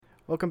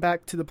Welcome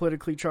back to the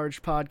Politically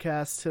Charged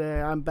podcast.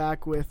 Today I'm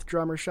back with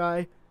Drummer Shy.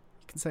 You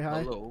can say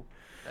hi. Hello.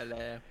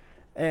 Hello.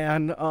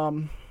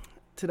 And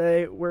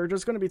today we're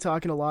just going to be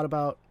talking a lot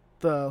about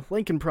the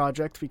Lincoln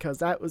Project because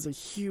that was a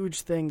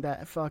huge thing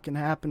that fucking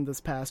happened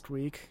this past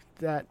week.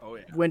 That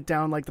went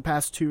down like the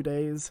past 2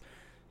 days.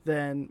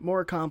 Then more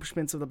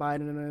accomplishments of the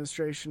Biden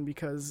administration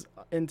because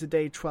into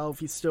day 12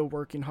 he's still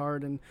working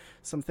hard and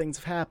some things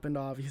have happened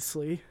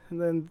obviously.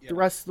 And then the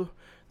rest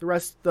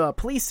the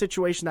police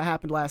situation that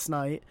happened last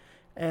night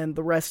and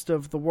the rest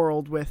of the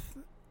world with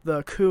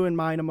the coup in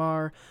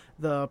Myanmar,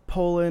 the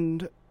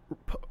Poland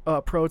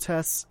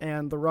protests,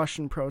 and the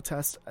Russian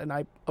protests. And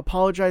I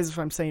apologize if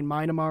I'm saying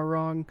Myanmar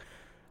wrong.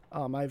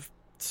 I've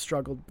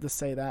struggled to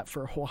say that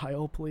for a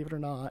while, believe it or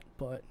not.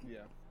 But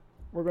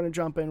we're going to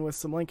jump in with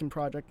some Lincoln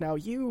Project. Now,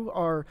 you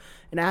are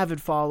an avid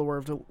follower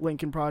of the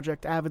Lincoln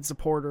Project, avid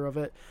supporter of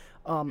it.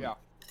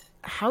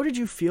 How did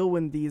you feel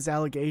when these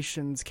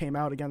allegations came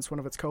out against one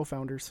of its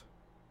co-founders?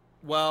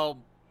 Well,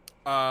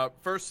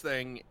 first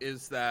thing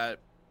is that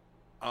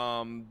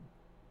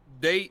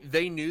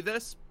they knew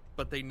this,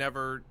 but they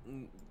never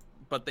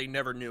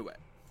knew it.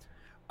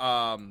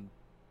 And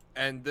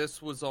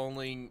this was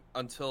only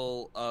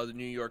until the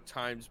New York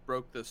Times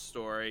broke this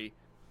story.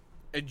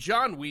 And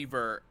John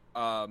Weaver,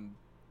 I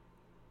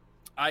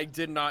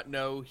did not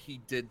know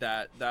he did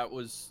that. That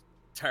was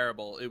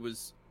terrible. It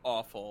was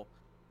awful.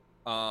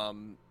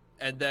 And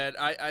then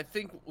I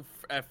think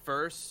at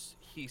first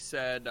he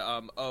said,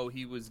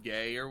 he was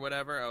gay or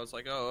whatever. I was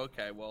like, oh,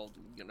 okay. Well,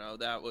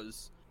 I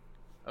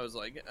was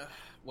like,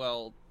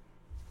 well,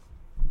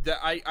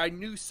 I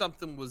knew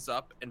something was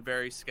up and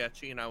very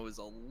sketchy, and I was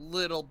a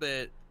little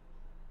bit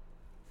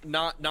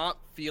not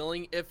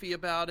feeling iffy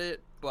about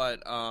it.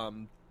 But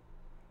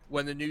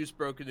when the news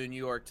broke in the New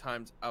York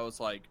Times, I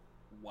was like,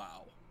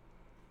 wow.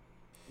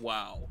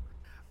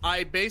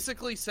 I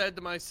basically said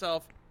to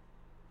myself,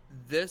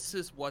 this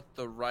is what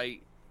the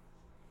right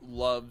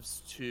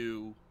loves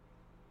to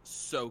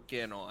soak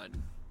in on,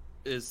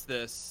 is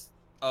this,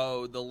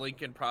 the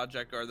Lincoln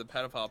Project or the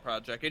pedophile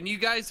project. And you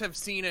guys have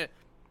seen it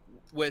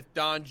with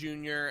Don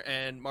Jr.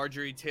 and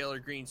Marjorie Taylor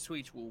Greene's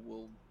tweets.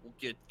 We'll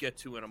get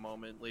to in a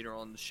moment later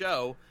on the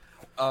show.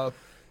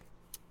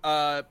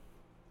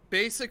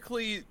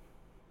 Basically,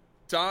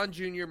 Don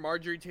Jr.,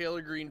 Marjorie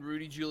Taylor Greene,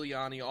 Rudy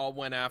Giuliani all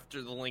went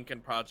after the Lincoln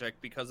Project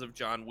because of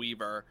John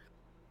Weaver.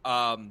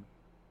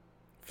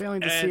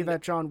 Failing to see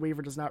that John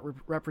Weaver does not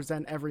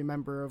represent every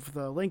member of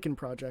the Lincoln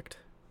Project.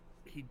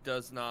 He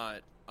does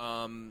not.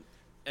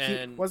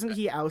 Wasn't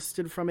he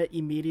ousted from it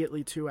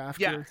immediately too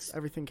after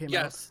everything came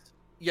out?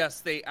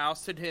 Yes, they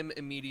ousted him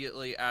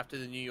immediately after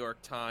the New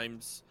York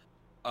Times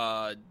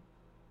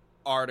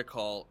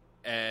article,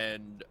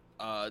 and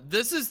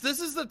this is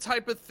the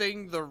type of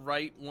thing the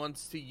right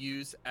wants to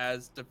use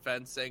as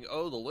defense, saying,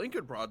 "Oh, the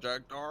Lincoln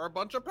Project are a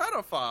bunch of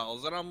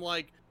pedophiles," and I'm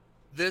like,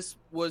 this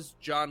was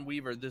John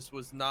Weaver. This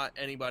was not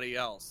anybody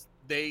else.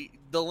 The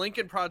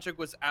Lincoln Project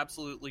was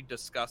absolutely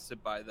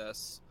disgusted by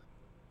this.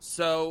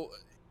 So,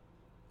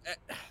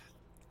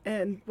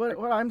 and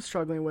what I'm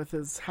struggling with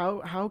is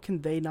how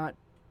can they not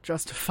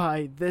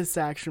justify this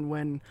action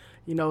when,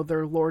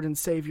 their Lord and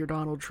Savior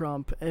Donald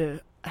Trump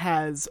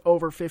has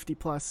over 50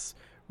 plus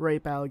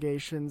rape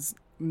allegations,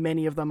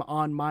 many of them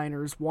on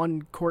minors.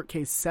 One court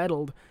case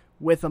settled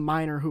with a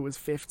minor who was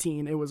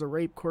 15. It was a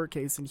rape court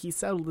case, and he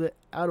settled it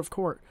out of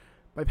court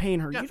by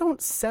paying her. Yeah. You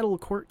don't settle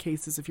court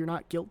cases if you're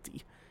not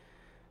guilty.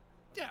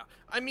 Yeah,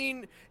 I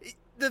mean,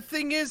 the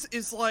thing is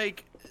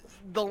like,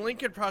 the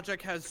Lincoln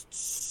Project has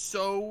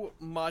so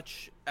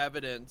much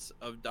evidence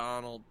of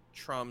Donald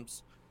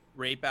Trump's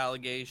rape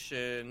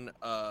allegation,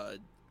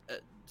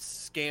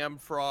 scam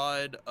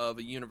fraud of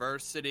a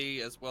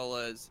university, as well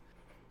as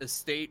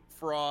estate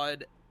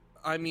fraud.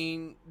 I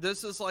mean,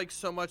 this is like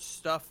so much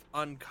stuff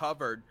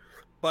uncovered,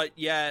 but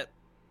yet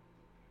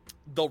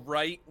the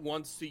right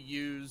wants to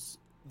use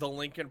the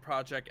Lincoln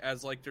Project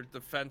as like their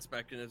defense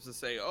mechanism to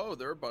say, oh,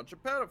 they're a bunch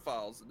of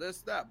pedophiles,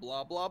 this, that,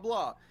 blah, blah,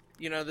 blah.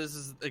 This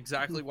is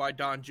exactly why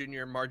Don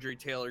Jr. and Marjorie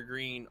Taylor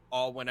Greene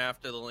all went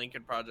after the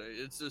Lincoln Project.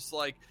 It's just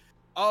like,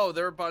 oh,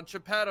 they're a bunch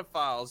of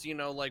pedophiles.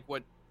 Like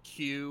what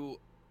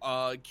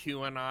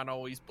QAnon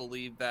always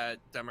believed, that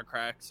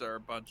Democrats are a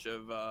bunch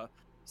of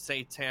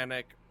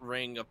satanic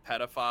ring of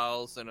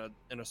pedophiles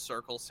in a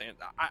circle.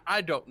 I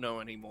don't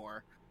know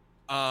anymore.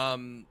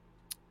 And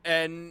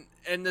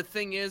the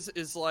thing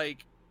is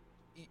like,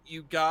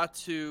 you got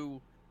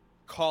to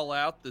call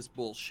out this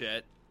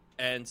bullshit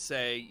and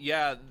say,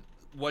 yeah,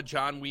 what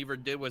John Weaver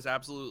did was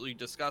absolutely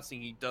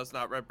disgusting. He does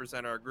not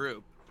represent our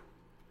group.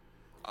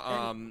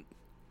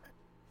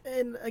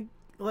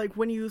 Like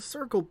when you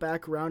circle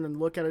back around and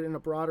look at it in a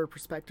broader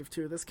perspective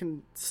too, this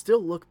can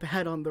still look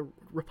bad on the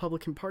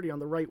Republican Party, on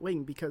the right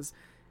wing, because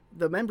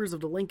the members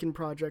of the Lincoln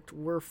Project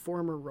were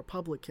former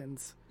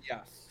Republicans.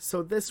 Yes.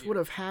 So this would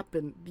have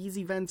happened, these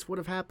events would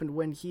have happened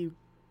when he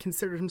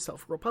considered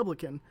himself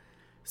Republican.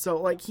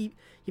 So like he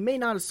may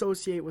not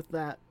associate with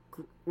that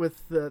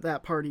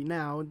party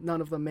now.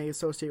 None of them may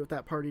associate with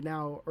that party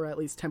now, or at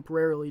least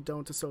temporarily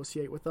don't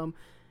associate with them.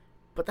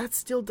 But that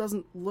still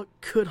doesn't look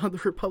good on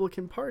the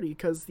Republican Party,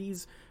 because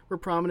these were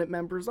prominent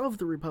members of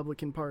the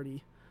Republican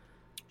Party.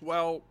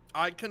 Well,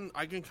 I can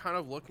kind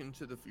of look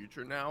into the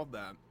future now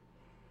that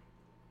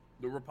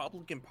the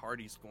Republican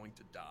Party's going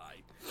to die.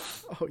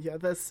 Oh yeah,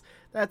 that's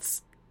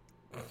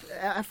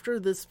after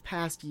this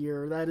past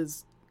year, that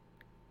is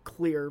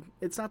clear.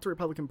 It's not the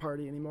Republican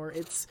Party anymore.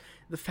 It's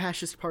the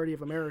Fascist Party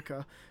of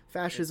America.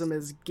 Fascism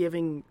is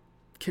giving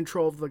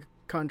control of the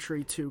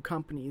country to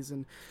companies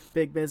and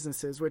big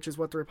businesses, which is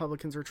what the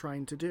Republicans are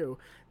trying to do.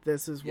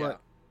 This is what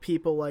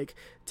people like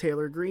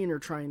Taylor Greene are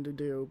trying to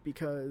do,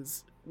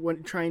 because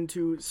when trying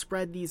to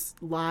spread these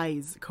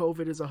lies,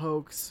 COVID is a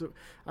hoax.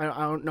 I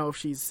don't know if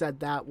she's said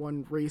that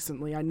one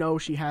recently. I know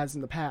she has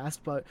in the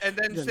past, but and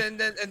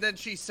then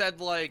she said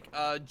like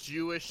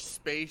Jewish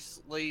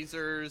space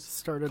lasers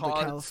started the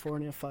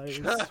California fires,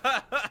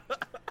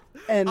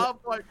 and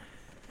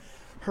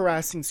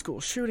harassing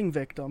school shooting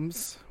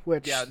victims,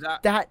 which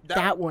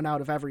that one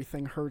out of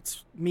everything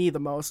hurts me the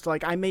most.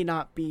 Like, I may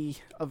not be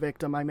a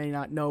victim, I may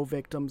not know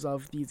victims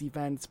of these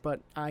events, but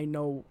I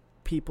know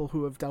people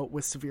who have dealt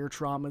with severe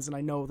traumas, and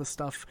I know the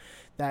stuff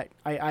that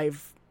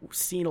I've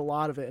seen a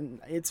lot of it,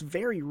 and it's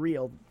very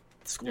real.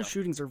 School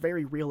shootings are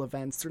very real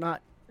events. They're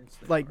not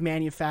like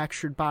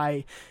manufactured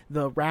by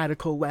the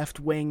radical left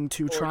wing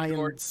to try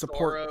and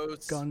support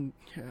Soros. Gun.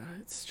 Yeah,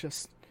 it's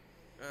just.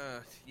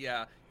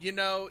 Yeah, you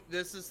know,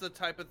 this is the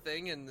type of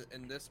thing, and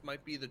this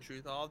might be the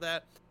truth of all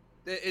that.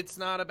 It's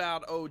not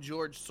about,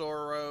 George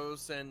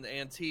Soros and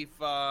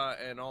Antifa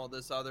and all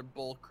this other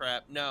bull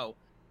crap. No,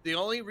 the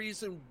only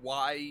reason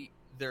why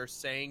they're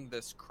saying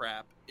this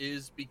crap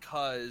is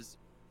because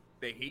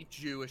they hate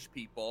Jewish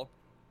people,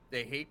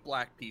 they hate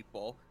black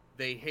people,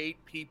 they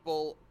hate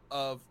people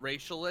of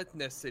racial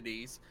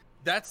ethnicities.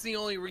 That's the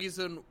only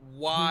reason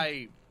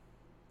why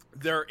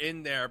they're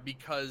in there,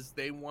 because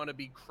they want to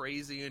be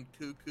crazy and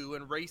cuckoo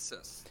and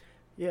racist.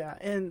 Yeah,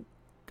 and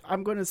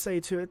I'm going to say,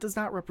 too, it does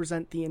not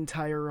represent the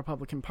entire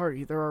Republican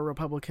Party. There are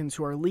Republicans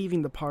who are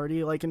leaving the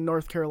party, like in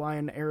North Carolina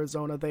and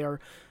Arizona. They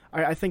are,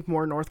 I think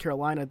more North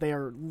Carolina, they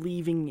are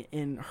leaving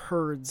in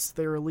herds.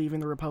 They are leaving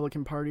the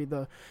Republican Party.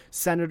 The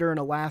senator in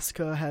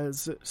Alaska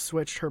has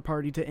switched her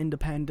party to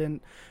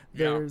independent.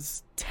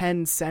 There's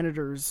 10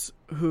 senators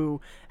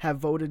who have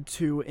voted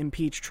to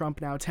impeach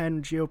Trump now,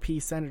 10 GOP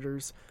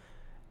senators.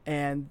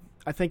 And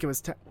I think it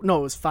was it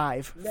was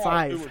 5. No,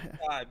 5. It was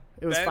 5.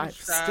 It was Ben 5.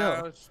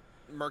 Still.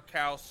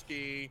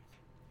 Murkowski,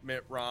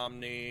 Mitt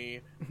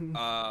Romney,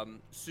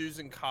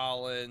 Susan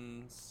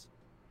Collins,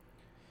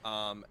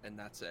 and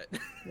that's it.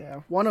 Yeah,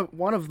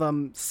 one of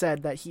them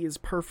said that he is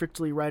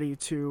perfectly ready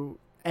to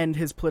end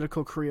his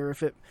political career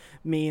if it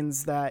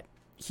means that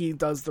he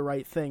does the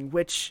right thing,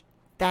 which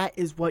that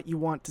is what you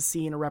want to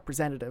see in a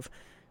representative.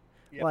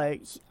 Yep.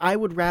 Like, I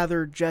would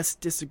rather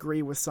just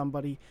disagree with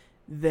somebody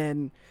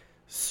than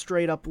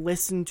straight up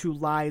listen to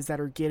lies that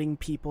are getting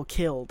people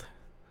killed.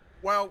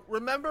 Well,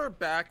 remember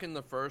back in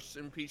the first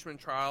impeachment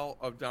trial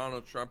of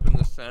Donald Trump in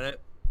the Senate,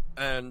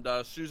 and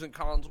Susan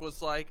Collins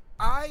was like,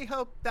 I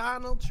hope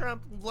Donald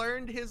Trump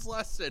learned his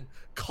lesson.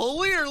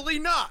 Clearly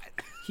not.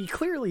 He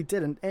clearly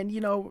didn't. And, you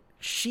know,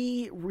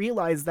 she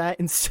realized that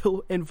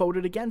and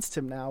voted against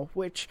him now,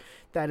 which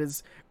that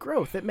is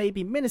growth. It may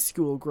be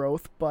minuscule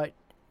growth, but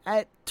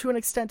to an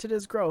extent it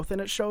is growth, and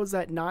it shows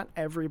that not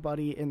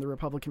everybody in the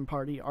Republican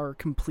Party are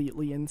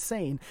completely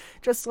insane.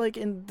 Just like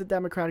in the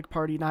Democratic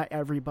Party, not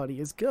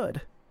everybody is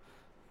good.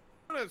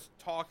 I'm going to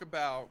talk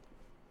about,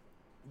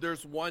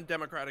 there's one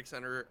Democratic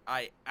senator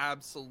I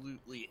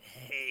absolutely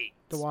hate.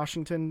 The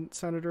Washington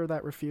senator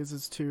that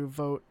refuses to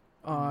vote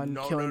on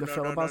killing the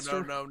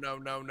filibuster?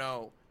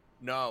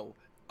 No.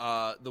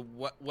 The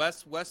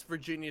West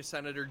Virginia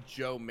Senator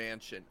Joe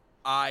Manchin.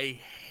 I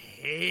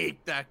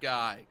hate that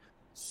guy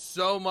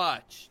so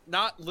much.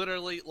 Not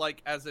literally,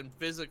 like, as in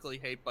physically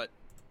hate, but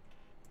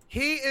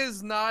he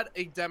is not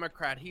a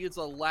Democrat. He is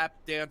a lap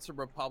dancer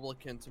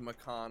Republican to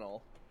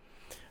McConnell.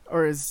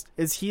 Or is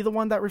he the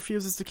one that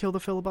refuses to kill the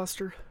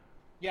filibuster?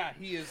 Yeah,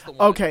 he is the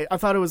one. Okay, I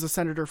thought it was a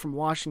senator from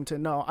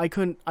Washington. No, I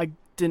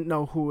didn't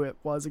know who it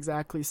was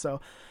exactly, so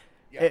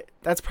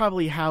that's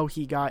probably how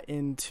he got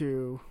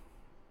into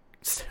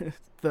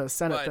the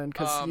Senate then,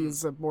 because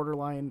he's a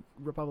borderline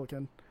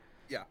Republican.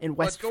 Yeah, in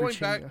West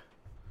Virginia.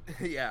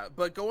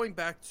 But going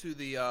back to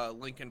the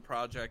Lincoln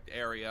Project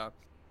area,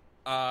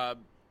 by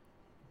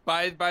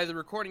the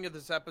recording of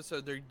this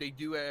episode, they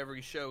do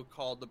every show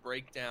called The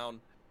Breakdown.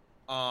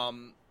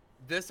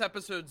 This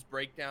episode's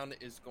breakdown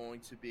is going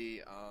to be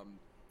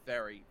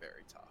very,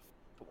 very tough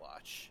to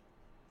watch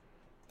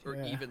or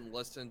even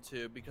listen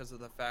to, because of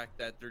the fact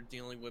that they're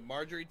dealing with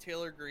Marjorie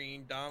Taylor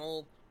Greene,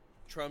 Donald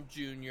Trump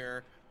Jr.,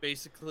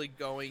 basically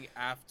going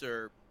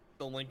after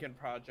the Lincoln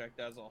Project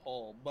as a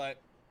whole. But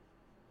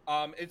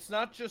it's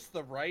not just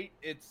the right,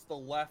 it's the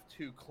left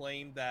who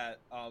claim that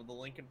the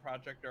Lincoln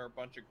Project are a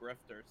bunch of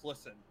grifters.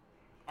 Listen,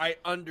 I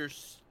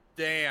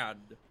understand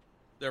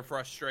their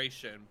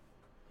frustration,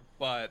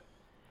 but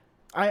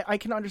I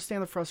can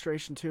understand the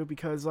frustration too,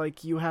 because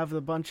like you have a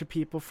bunch of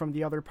people from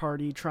the other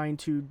party trying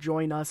to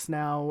join us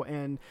now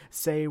and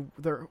say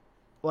they're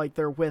like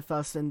they're with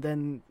us, and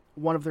then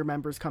one of their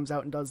members comes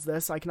out and does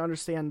this. I can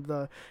understand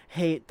the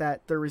hate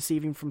that they're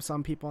receiving from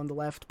some people on the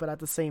left, but at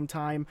the same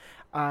time,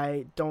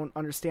 I don't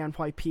understand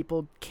why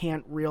people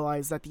can't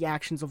realize that the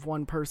actions of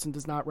one person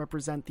does not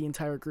represent the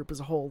entire group as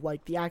a whole.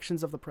 Like, the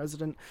actions of the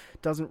president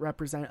doesn't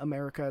represent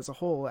America as a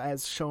whole,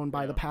 as shown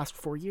by the past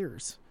 4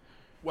 years.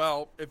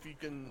 Well, if you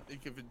can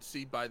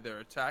see by their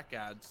attack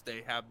ads,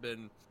 they have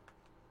been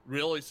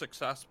really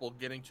successful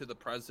getting to the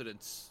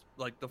president's,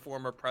 like the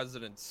former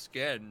president's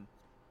skin.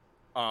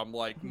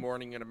 Like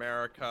Morning in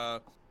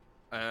America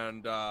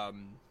and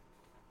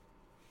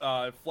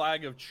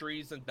Flag of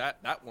Treason.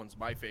 That one's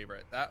my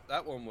favorite.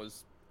 That one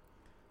was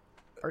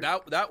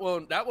that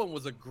one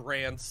was a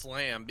grand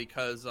slam,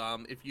 because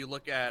if you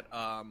look at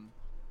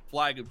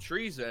Flag of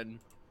Treason,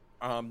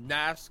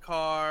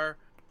 NASCAR,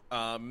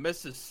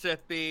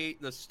 Mississippi,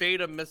 the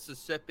state of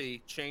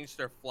Mississippi changed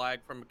their flag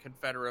from a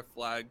Confederate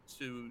flag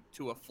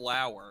to a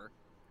flower.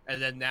 And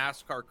then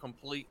NASCAR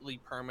completely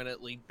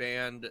permanently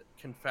banned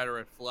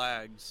Confederate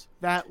flags.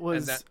 That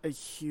was a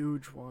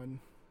huge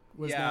one.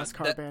 Was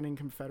NASCAR banning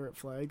Confederate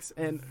flags?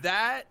 And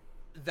that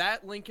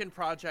Lincoln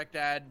Project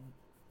ad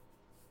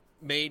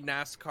made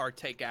NASCAR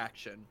take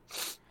action.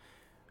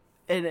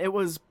 And it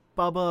was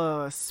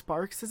Bubba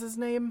Sparks is his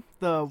name,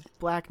 the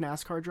black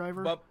NASCAR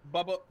driver.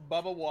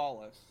 Bubba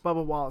Wallace.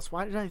 Bubba Wallace.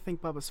 Why did I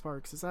think Bubba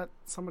Sparks? Is that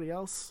somebody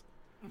else?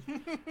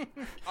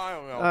 I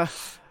don't know.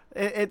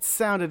 It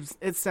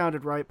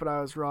sounded right, but I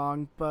was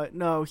wrong. But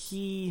no,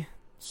 he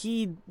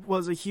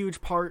was a huge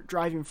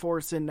driving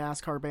force in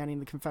NASCAR banning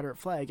the Confederate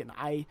flag, and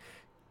I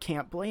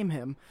can't blame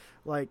him.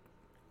 Like,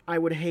 I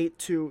would hate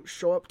to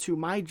show up to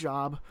my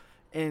job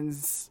and,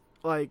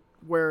 like,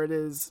 where it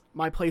is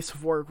my place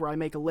of work where I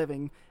make a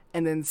living,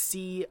 and then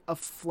see a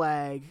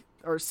flag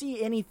or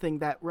see anything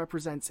that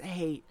represents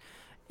hate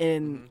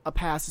in a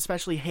past,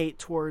 especially hate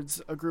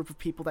towards a group of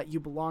people that you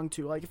belong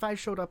to. Like, if I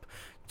showed up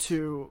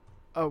to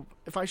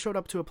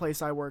a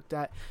place I worked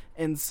at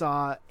and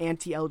saw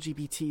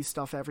anti-LGBT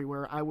stuff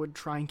everywhere, I would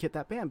try and get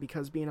that banned,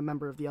 because being a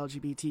member of the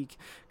LGBT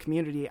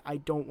community, I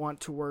don't want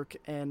to work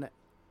in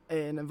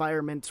an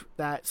environment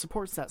that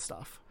supports that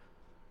stuff.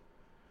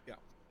 Yeah.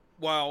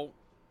 Well,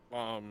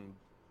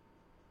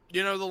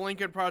 the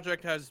Lincoln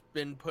Project has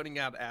been putting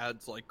out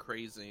ads like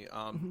crazy.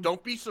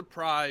 Don't be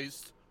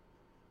surprised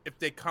if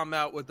they come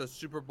out with a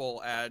Super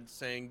Bowl ad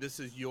saying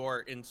this is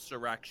your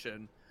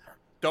insurrection.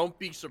 Don't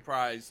be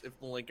surprised if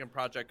the Lincoln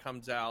Project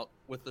comes out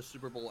with the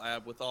Super Bowl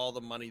ad with all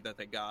the money that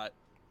they got.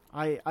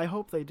 I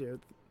hope they do.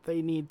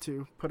 They need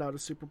to put out a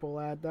Super Bowl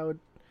ad.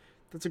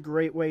 That's a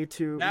great way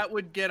to... That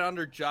would get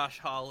under Josh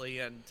Hawley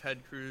and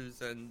Ted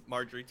Cruz and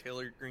Marjorie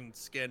Taylor Greene's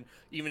skin,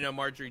 even though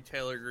Marjorie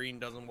Taylor Greene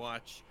doesn't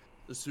watch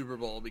the Super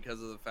Bowl because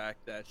of the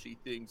fact that she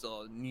thinks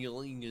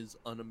kneeling is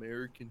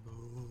un-American.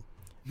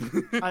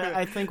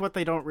 I think what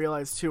they don't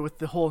realize, too, with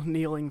the whole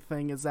kneeling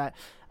thing is that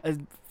a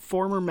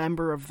former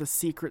member of the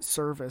Secret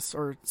Service,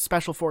 or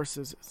Special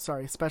Forces,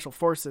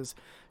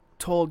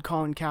 told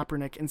Colin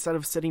Kaepernick, instead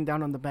of sitting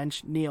down on the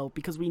bench, kneel,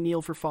 because we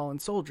kneel for fallen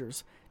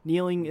soldiers.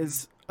 Kneeling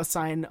is a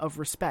sign of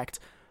respect.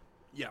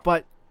 Yeah.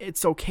 But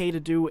it's okay to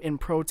do in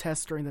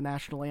protest during the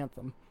national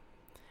anthem.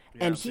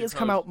 Yeah, and he has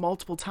come out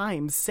multiple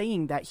times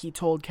saying that he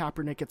told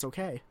Kaepernick it's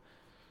okay.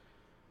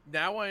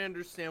 Now I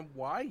understand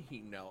why he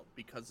knelt,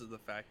 because of the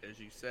fact, as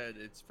you said,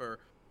 it's for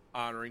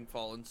honoring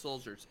fallen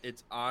soldiers.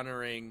 It's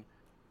honoring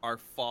our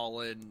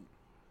fallen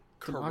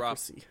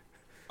democracy.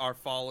 Our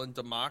fallen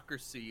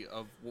democracy,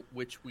 of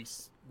which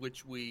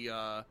we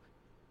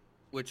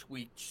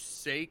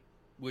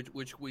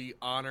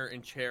honor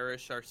and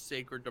cherish our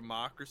sacred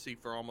democracy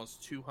for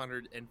almost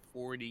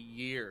 240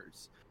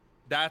 years.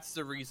 That's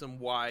the reason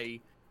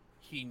why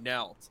he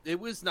knelt. It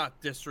was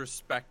not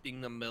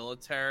disrespecting the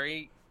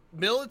military.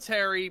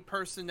 Military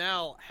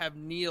personnel have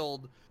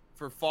kneeled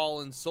for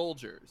fallen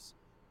soldiers.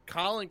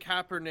 Colin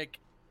Kaepernick,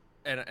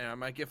 and I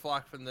might get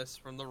flack from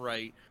the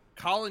right,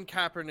 Colin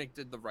Kaepernick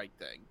did the right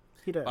thing.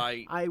 He did.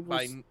 I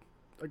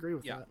agree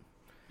with that.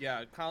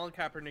 Yeah, Colin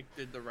Kaepernick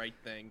did the right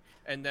thing.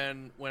 And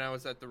then when I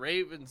was at the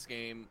Ravens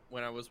game,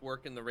 when I was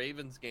working the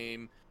Ravens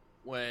game,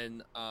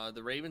 when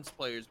the Ravens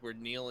players were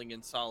kneeling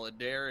in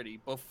solidarity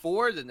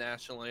before the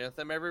national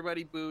anthem,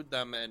 everybody booed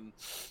them, and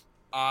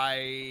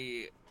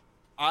I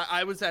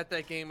was at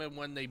that game, and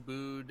when they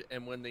booed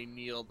and when they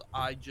kneeled,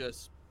 I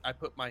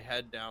put my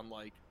head down,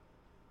 like,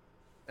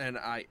 and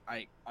I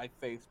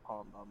face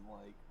palmed. I'm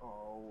like,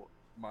 oh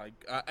my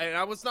God. And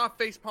I was not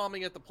face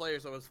palming at the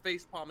players, I was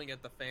face palming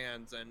at the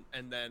fans,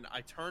 and then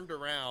I turned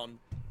around,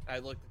 I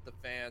looked at the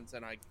fans,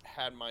 and I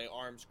had my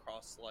arms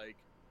crossed, like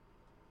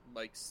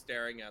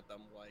staring at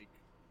them, like,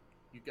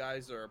 you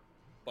guys are a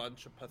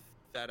bunch of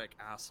pathetic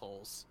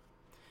assholes.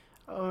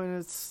 Oh, and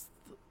it's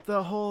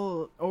the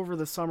whole over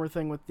the summer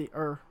thing with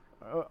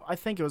I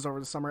think it was over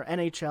the summer,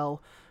 NHL,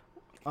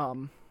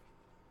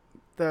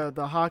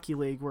 the hockey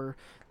league, where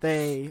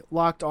they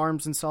locked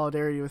arms in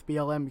solidarity with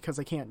BLM because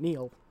they can't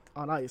kneel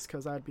on ice,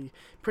 because that'd be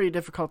pretty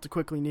difficult to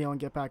quickly kneel and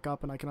get back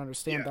up, and I can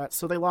understand that.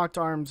 So they locked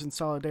arms in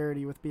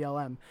solidarity with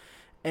BLM,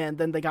 and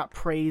then they got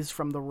praise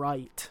from the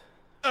right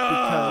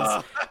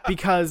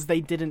because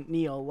they didn't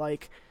kneel.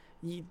 Like,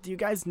 do you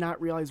guys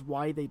not realize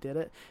why they did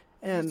it?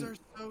 And these are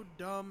so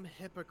dumb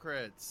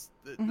hypocrites.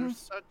 They're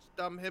such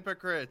dumb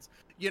hypocrites.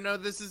 You know,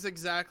 this is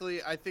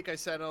exactly, I think I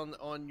said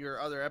on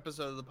your other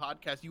episode of the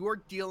podcast, you are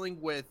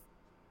dealing with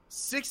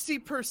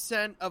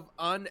 60% of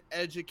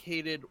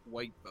uneducated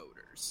white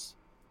voters.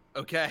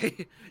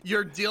 Okay?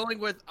 You're dealing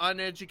with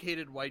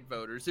uneducated white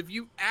voters. If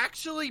you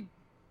actually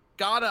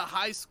got a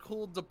high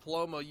school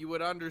diploma, you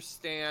would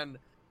understand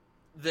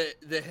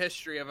the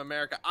history of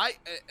America.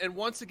 And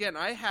once again,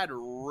 I had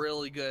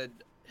really good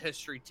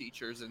history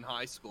teachers in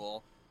high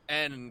school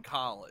and in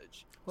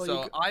college. Well,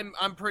 so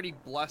I'm pretty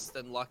blessed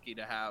and lucky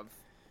to have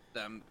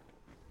them.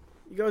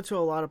 You go to a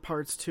lot of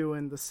parts too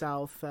in the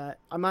South that,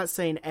 I'm not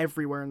saying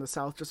everywhere in the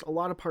South, just a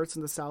lot of parts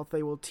in the South,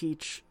 they will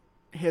teach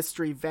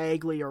history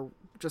vaguely or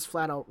just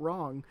flat out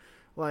wrong.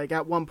 Like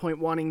at one point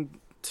wanting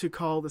to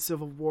call the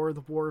Civil War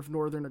the War of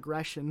Northern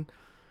Aggression.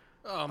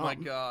 Oh my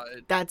God.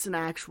 That's an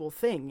actual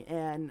thing,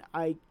 and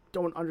I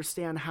don't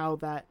understand how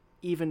that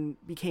even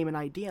became an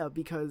idea,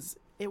 because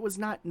it was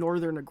not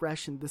Northern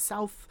aggression. The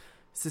South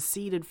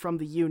seceded from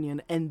the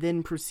Union and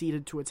then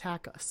proceeded to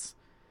attack us.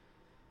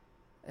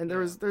 And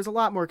there's a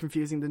lot more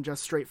confusing than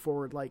just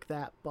straightforward like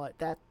that, but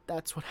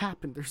that's what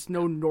happened. There's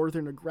no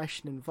Northern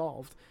aggression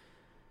involved.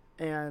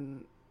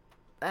 And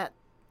that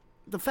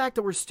the fact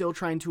that we're still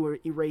trying to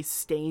erase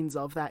stains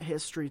of that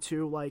history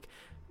too, like,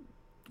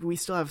 we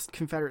still have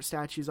Confederate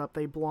statues up.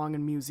 They belong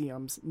in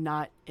museums,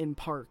 not in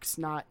parks,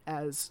 not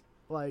as,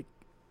 like,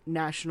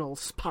 national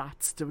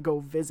spots to go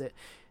visit.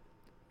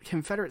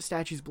 Confederate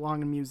statues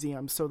belong in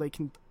museums so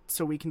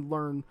we can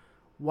learn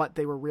what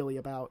they were really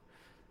about.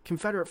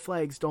 Confederate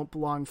flags don't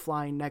belong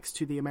flying next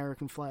to the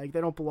American flag.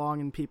 They don't belong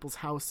in people's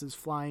houses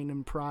flying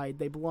in pride.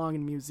 They belong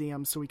in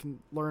museums so we can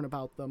learn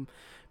about them,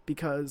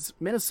 because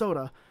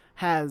Minnesota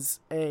has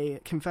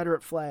a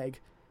Confederate flag,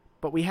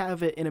 but we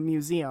have it in a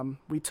museum.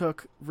 We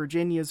took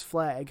Virginia's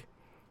flag.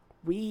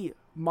 We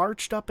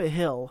marched up a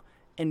hill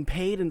and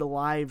paid in the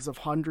lives of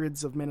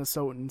hundreds of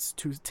Minnesotans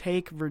to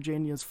take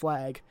Virginia's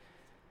flag,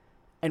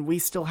 and we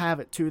still have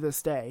it to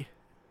this day.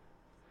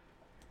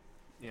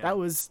 Yeah. That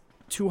was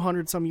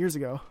 200 some years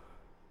ago.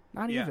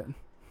 Not even.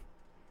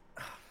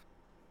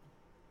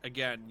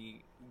 Again,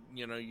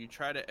 you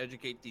try to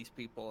educate these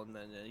people, and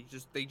then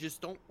they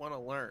just don't want to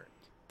learn.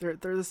 They're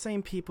the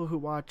same people who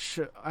watch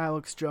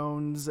Alex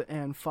Jones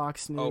and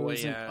Fox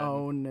News and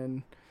OWN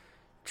and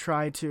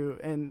try to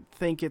and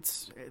think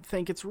it's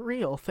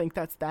real. Think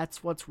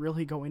that's what's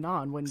really going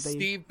on when they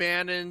Steve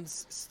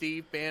Bannon's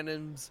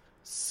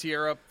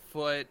syrup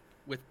foot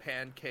with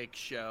pancake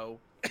show.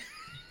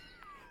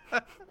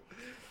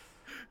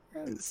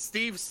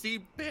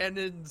 Steve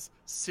Bannon's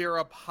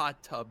syrup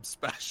hot tub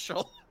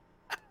special.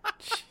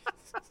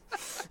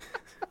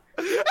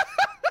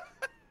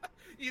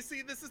 You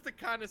see, this is the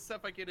kind of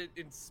stuff I get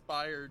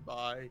inspired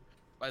by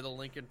the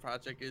Lincoln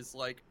Project, is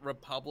like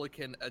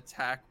Republican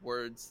attack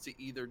words to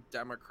either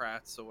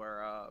Democrats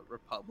or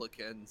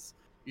Republicans.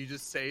 You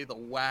just say the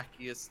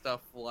wackiest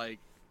stuff like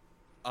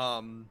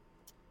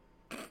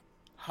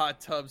hot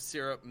tub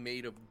syrup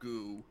made of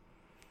goo.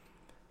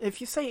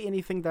 If you say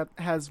anything that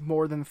has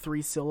more than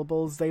 3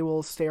 syllables, they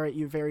will stare at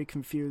you very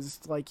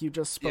confused, like you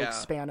just spoke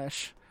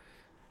Spanish.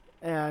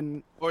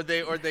 And or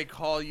they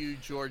call you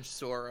George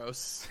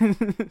Soros.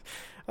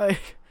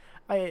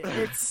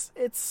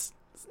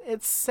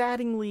 It's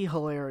saddeningly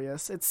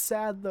hilarious. It's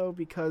sad though,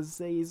 because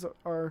these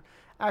are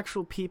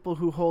actual people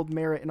who hold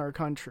merit in our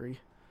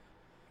country.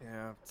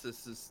 Yeah,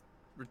 this is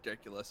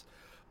ridiculous.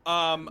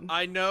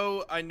 I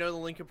know the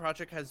Lincoln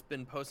Project has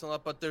been posting a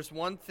lot, but there's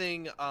one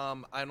thing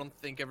I don't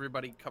think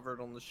everybody covered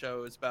on the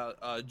show is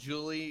about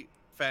Julie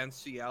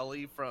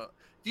Fancelli from.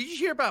 Did you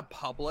hear about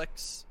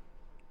Publix?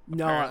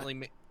 No.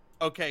 Apparently,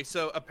 okay,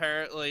 so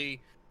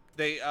apparently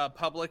they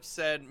Publix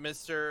said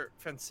Mrs.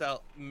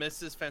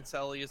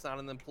 Fancelli is not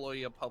an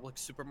employee of Publix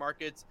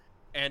supermarkets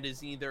and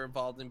is neither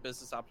involved in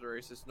business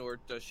operations nor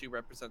does she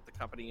represent the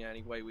company in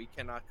any way. We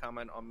cannot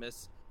comment on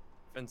Miss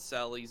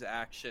Fancelli's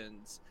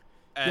actions.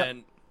 And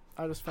yep.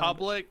 I just found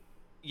Publix,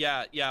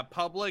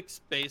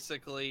 Publix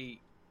basically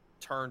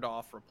turned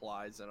off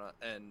replies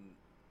and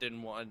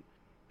didn't want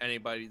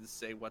anybody to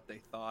say what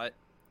they thought.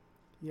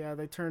 Yeah,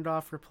 they turned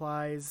off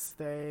replies.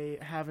 They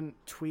haven't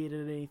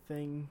tweeted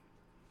anything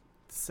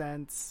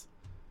since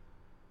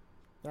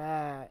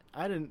that.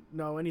 I didn't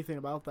know anything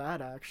about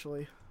that,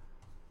 actually.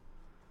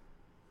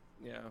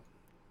 Yeah.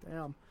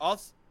 Damn.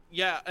 Also,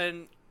 yeah,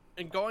 and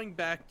going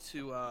back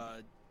to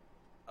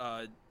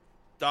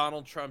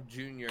Donald Trump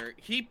Jr.,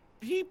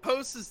 he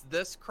posts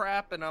this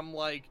crap, and I'm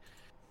like,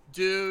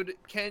 dude,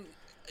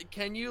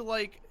 can you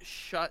like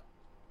shut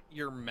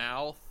your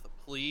mouth,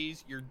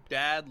 please? Your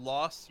dad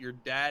lost. Your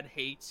dad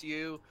hates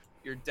you.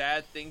 Your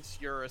dad thinks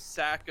you're a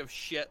sack of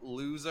shit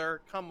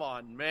loser. Come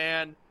on,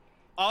 man.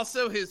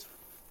 Also, his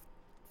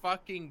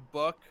fucking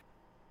book,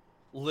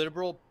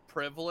 Liberal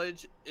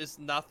Privilege, is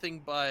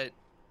nothing but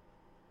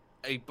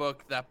a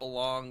book that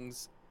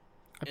belongs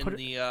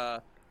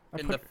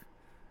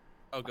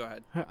Oh, go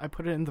ahead. I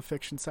put it in the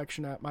fiction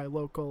section at my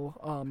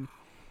local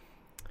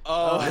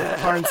Oh,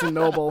 Barnes and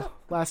Noble.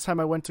 Last time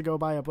I went to go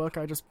buy a book,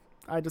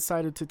 I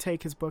decided to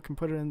take his book and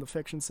put it in the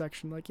fiction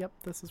section. Like, yep,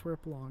 this is where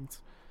it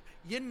belongs.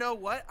 You know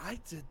what? I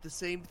did the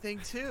same thing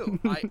too.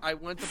 I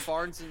went to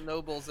Barnes and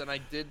Nobles and I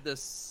did the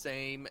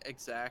same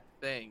exact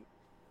thing.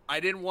 I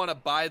didn't want to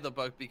buy the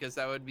book because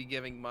that would be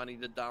giving money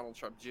to Donald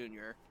Trump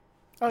Jr.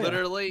 Oh,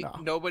 Literally, yeah.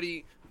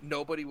 No.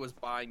 nobody was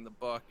buying the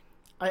book.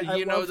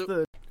 I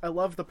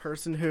love the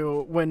person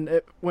who,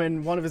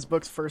 when one of his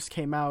books first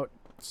came out,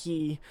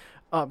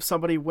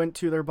 somebody went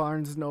to their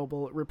Barnes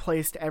Noble,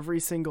 replaced every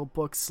single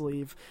book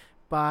sleeve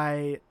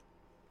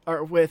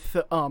with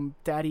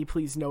 "Daddy,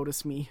 please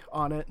notice me"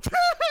 on it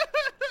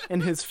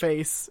in his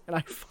face, and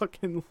I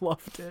fucking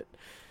loved it.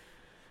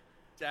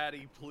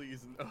 Daddy,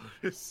 please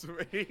notice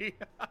me.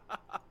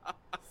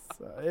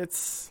 So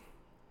it's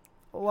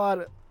a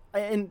lot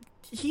and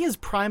he is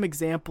prime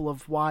example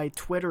of why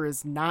Twitter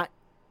is not,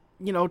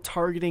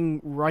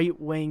 targeting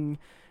right-wing.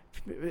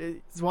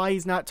 It's why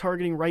he's not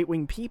targeting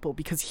right-wing people,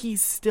 because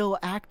he's still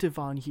active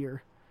on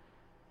here.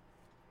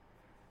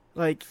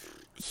 Like,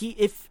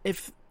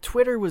 if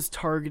Twitter was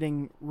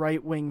targeting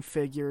right-wing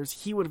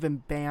figures, he would have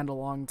been banned a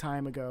long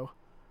time ago,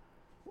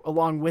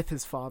 along with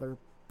his father.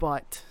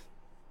 But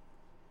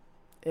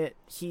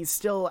he's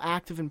still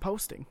active in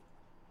posting.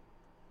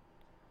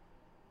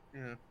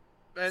 Yeah.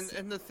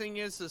 And the thing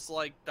is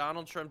like,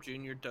 Donald Trump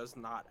Jr. does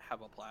not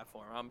have a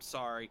platform. I'm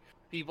sorry.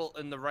 People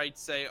in the right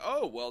say,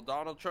 oh, well,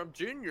 Donald Trump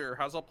Jr.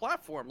 has a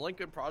platform.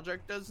 Lincoln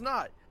Project does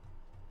not.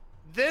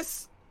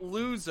 This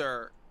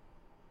loser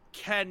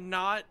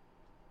cannot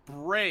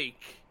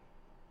break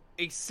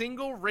a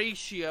single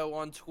ratio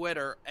on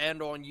Twitter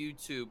and on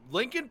YouTube.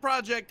 Lincoln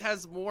Project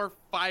has more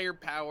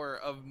firepower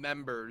of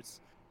members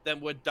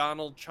than what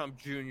Donald Trump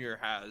Jr.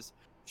 has.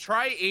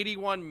 Try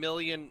 81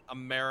 million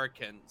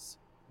Americans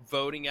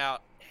voting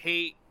out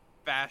hate,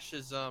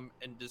 fascism,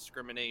 and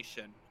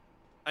discrimination.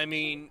 I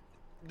mean,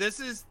 this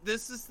is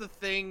the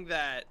thing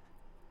that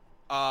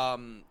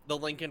the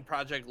Lincoln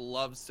Project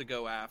loves to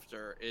go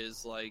after,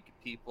 is like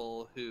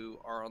people who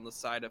are on the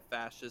side of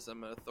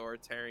fascism and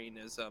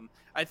authoritarianism.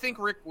 I think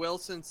Rick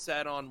Wilson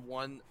said on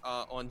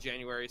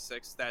January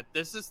 6th that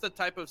this is the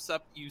type of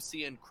stuff you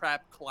see in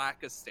crap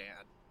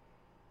Kalakistan.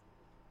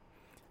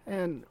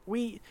 And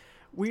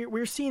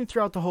we're seeing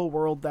throughout the whole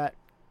world that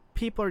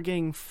people are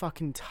getting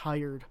fucking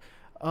tired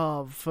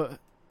of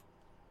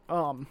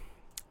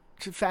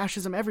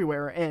fascism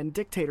everywhere and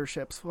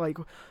dictatorships. Like,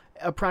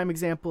 a prime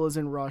example is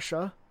in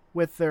Russia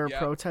with their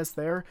protests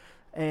there,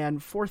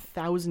 and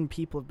 4,000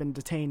 people have been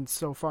detained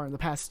so far in the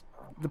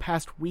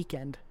past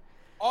weekend.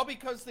 All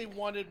because they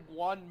wanted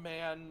one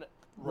man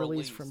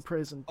released from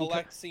prison,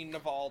 Alexei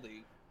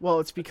Navalny. Well,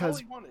 it's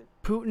because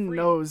Putin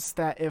knows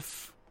that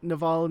if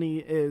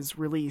Navalny is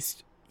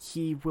released,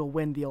 he will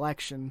win the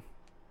election.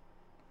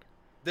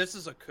 This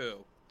is a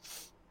coup.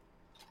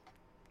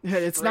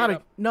 It's not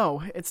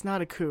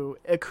a coup.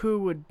 A coup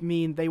would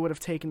mean they would have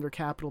taken their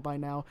capital by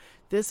now.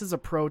 This is a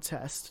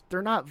protest.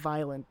 They're not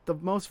violent. The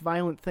most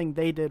violent thing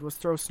they did was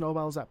throw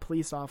snowballs at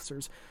police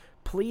officers.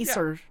 Police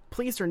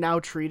are now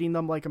treating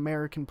them like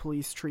American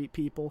police treat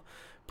people.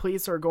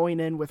 Police are going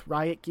in with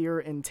riot gear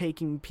and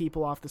taking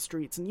people off the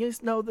streets. And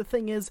the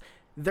thing is,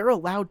 they're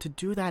allowed to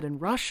do that in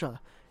Russia.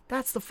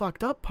 That's the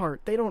fucked up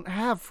part. They don't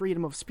have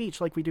freedom of speech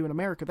like we do in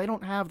America. They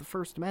don't have the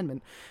First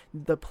Amendment.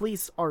 The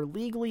police are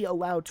legally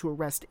allowed to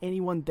arrest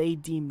anyone they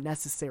deem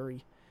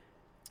necessary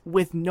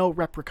with no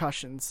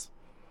repercussions.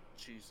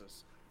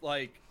 Jesus.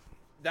 Like,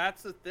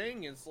 that's the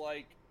thing, is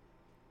like,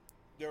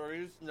 there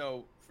is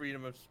no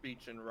freedom of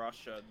speech in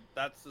Russia.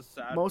 That's the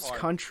sad part. Most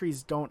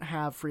countries don't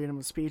have freedom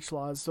of speech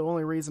laws. The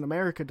only reason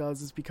America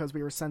does is because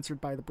we were censored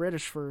by the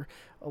British for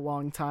a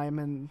long time,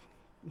 and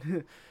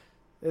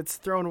it's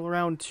thrown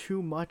around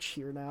too much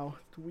here now.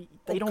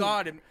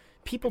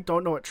 People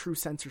don't know what true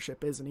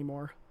censorship is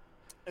anymore.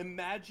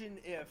 Imagine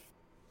if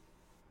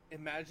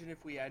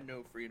we had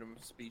no freedom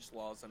of speech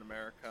laws in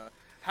America.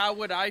 How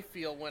would I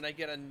feel when I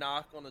get a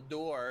knock on the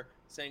door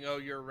saying, oh,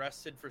 you're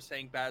arrested for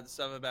saying bad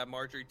stuff about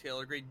Marjorie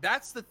Taylor Greene?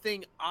 That's the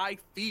thing I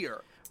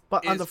fear.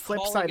 But on the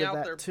flip side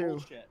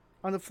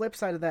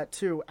of that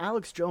too,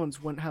 Alex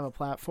Jones wouldn't have a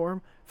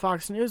platform.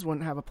 Fox News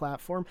wouldn't have a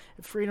platform.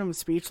 If freedom of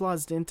speech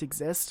laws didn't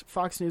exist,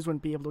 Fox News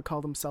wouldn't be able to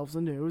call themselves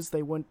the news.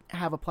 They wouldn't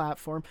have a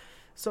platform.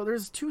 So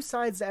there's two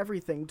sides to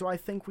everything. Do I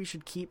think we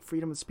should keep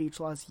freedom of speech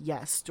laws?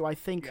 Yes. Do I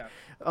think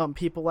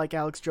people like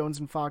Alex Jones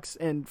and Fox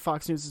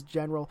News in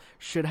general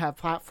should have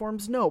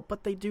platforms? No,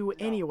 but they do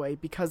anyway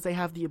because they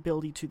have the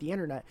ability to the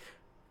internet.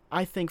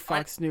 I think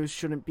Fox News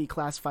shouldn't be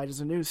classified as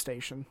a news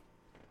station.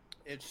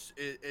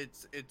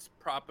 It's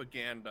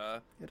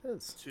propaganda. It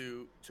is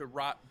to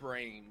rot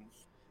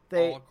brains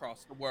all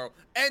across the world.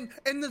 And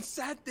the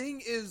sad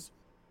thing is,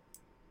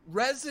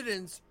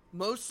 residents,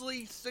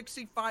 mostly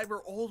 65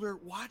 or older,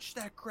 watch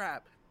that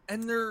crap,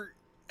 and they're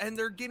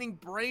getting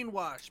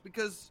brainwashed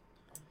because,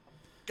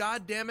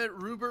 God damn it,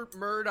 Rupert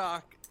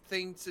Murdoch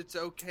thinks it's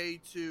okay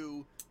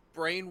to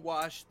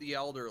brainwash the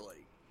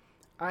elderly.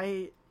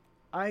 I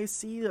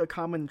see a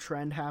common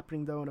trend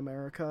happening though in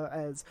America,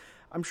 as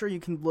I'm sure you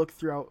can look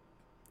throughout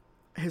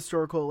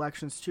historical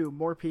elections too,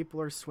 more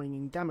people are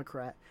swinging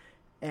Democrat.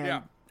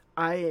 And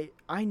I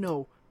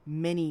know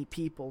many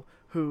people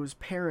whose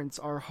parents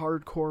are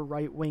hardcore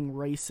right-wing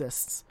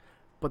racists,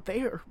 but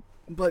their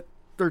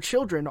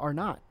children are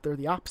not. They're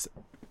the opposite.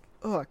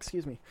 Oh,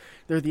 excuse me.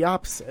 They're the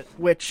opposite,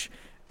 which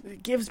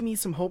gives me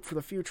some hope for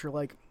the future.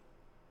 Like,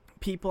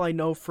 people I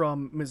know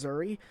from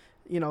Missouri,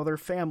 their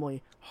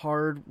family,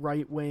 hard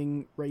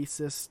right-wing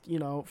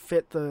racist,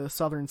 fit the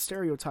Southern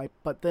stereotype,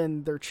 but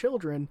then their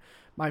children,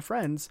 my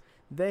friends,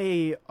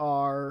 they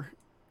are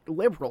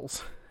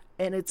liberals,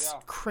 and it's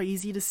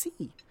crazy to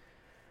see.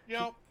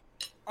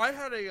 I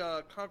had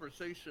a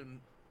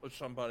conversation with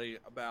somebody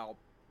about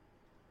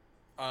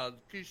the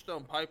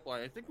Keystone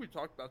Pipeline. I think we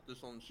talked about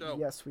this on the show.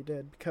 Yes, we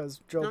did,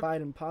 because Joe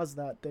Biden paused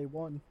that day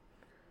one.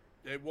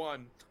 Day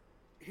one.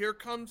 Here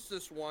comes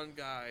this one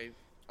guy.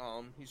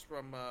 He's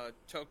from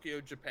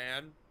Tokyo,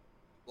 Japan.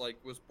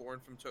 Was born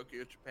from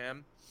Tokyo,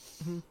 Japan.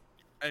 Mm-hmm.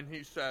 And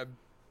he said,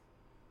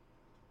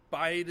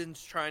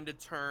 Biden's trying to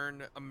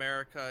turn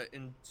America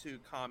into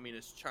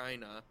communist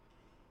China.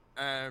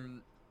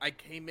 And I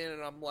came in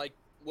and I'm like,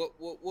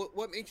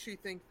 what makes you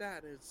think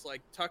that? It's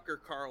like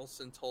Tucker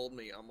Carlson told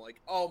me. I'm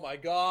like, oh my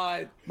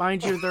God.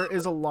 Mind you, there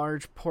is a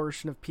large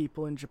portion of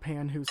people in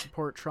Japan who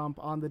support Trump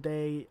on the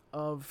day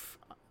of,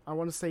 I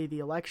want to say, the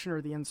election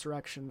or the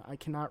insurrection. I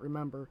cannot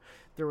remember.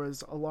 There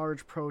was a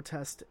large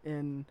protest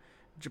in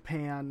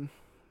Japan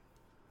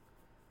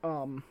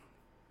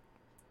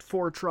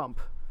for Trump.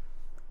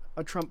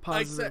 A Trump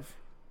positive.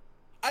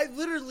 I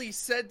literally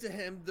said to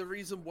him the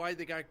reason why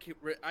they got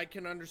I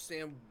can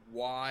understand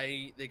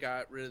why they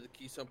got rid of the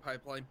Keystone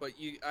Pipeline, but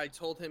I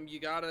told him you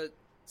gotta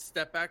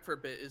step back for a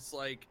bit. It's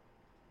like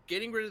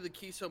getting rid of the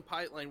Keystone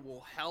Pipeline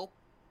will help,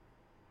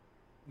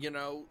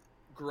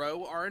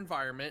 grow our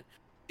environment.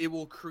 It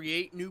will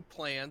create new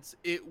plants.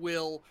 It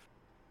will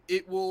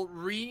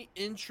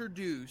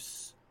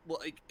reintroduce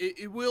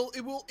it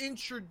will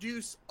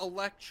introduce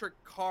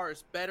electric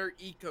cars, better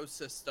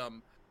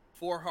ecosystem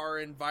for our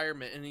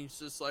environment. And he's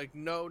just like,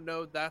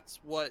 no, that's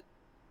what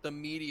the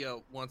media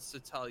wants to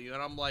tell you.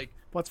 And I'm like,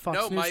 what's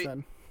Fox News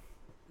then?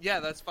 Yeah,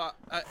 that's Fox.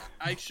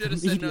 I should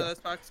have said no, that's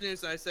Fox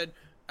News. And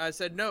I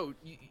said no,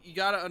 you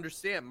got to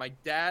understand, my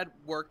dad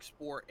works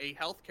for a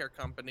healthcare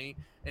company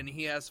and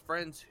he has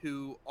friends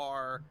who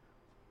are,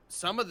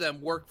 some of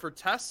them work for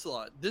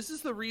Tesla. This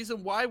is the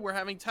reason why we're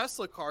having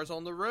Tesla cars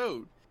on the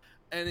road.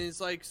 And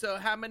he's like, so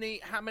how many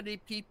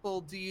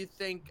people do you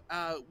think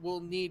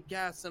will need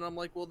gas? And I'm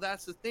like, well,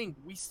 that's the thing.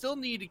 We still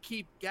need to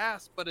keep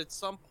gas, but at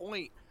some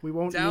point, we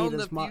won't need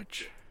as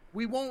much.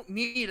 We won't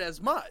need as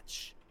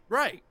much,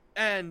 right?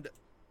 And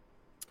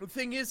the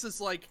thing is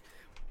like,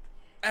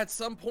 at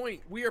some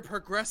point, we are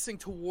progressing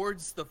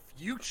towards the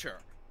future.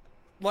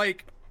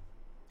 Like,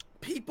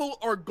 people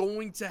are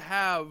going to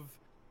have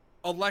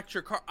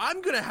electric car.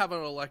 I'm going to have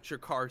an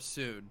electric car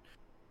soon.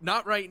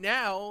 Not right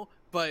now,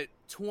 but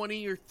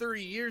 20 or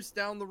 30 years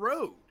down the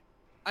road.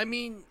 I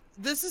mean,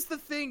 this is the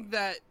thing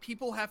that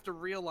people have to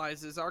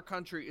realize is our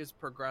country is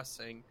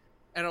progressing,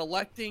 and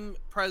electing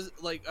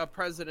a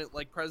president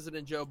like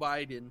President Joe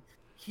Biden,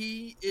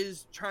 he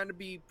is trying to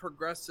be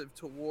progressive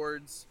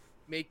towards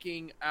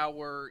making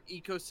our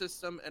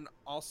ecosystem and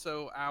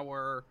also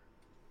our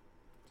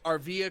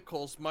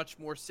vehicles much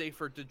more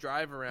safer to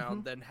drive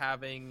around than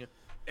having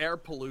air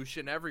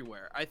pollution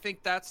everywhere. I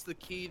think that's the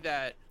key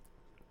that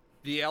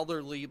the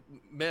elderly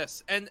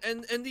miss. And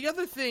the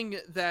other thing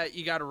that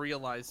you got to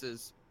realize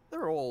is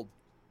they're old.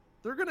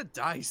 They're going to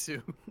die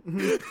soon.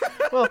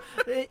 Well,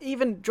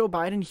 even Joe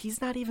Biden,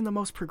 he's not even the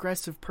most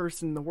progressive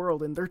person in the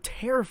world, and they're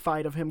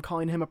terrified of him,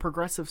 calling him a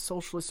progressive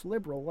socialist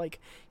liberal.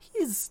 Like, he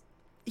is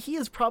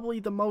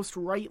probably the most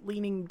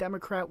right-leaning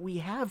Democrat we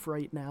have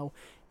right now,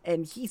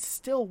 and he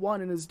still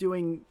won and is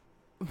doing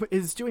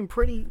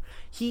pretty.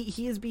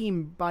 He is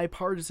being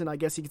bipartisan, I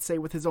guess you could say,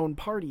 with his own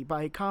party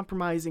by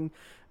compromising.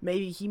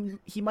 Maybe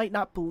he might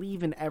not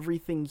believe in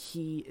everything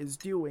he is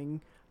doing,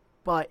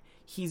 but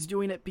he's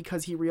doing it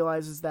because he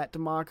realizes that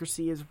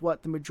democracy is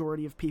what the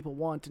majority of people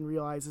want, and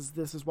realizes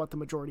this is what the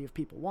majority of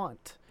people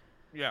want.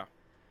 Yeah.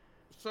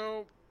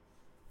 So,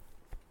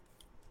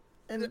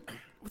 and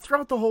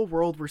throughout the whole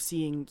world, we're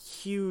seeing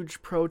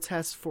huge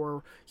protests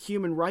for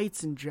human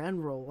rights in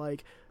general,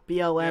 like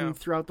BLM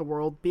throughout the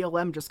world.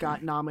 BLM just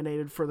got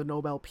nominated for the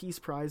Nobel Peace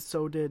Prize,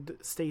 so did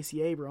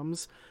Stacey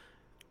Abrams.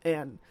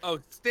 And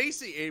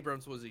Stacey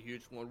Abrams was a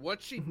huge one.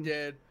 What she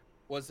did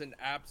was an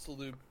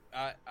absolute,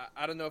 I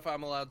don't know if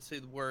I'm allowed to say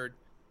the word,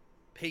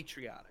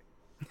 patriotic.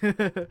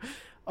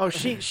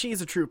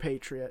 She's a true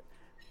patriot.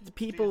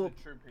 People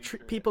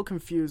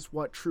confuse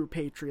what true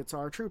patriots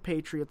are. True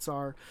patriots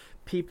are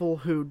people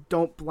who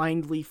don't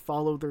blindly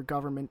follow their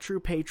government. True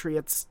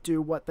patriots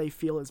do what they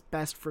feel is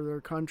best for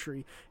their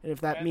country. And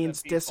if that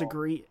means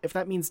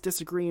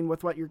disagreeing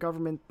with what your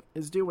government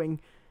is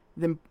doing,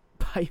 then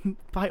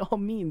by all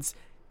means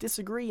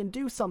disagree and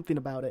do something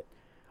about it.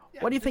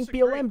 What do you think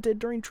BLM did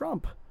during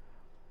Trump?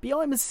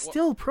 BLM is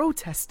still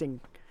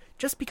protesting.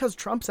 Just because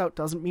Trump's out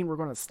doesn't mean we're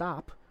going to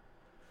stop.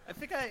 I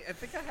think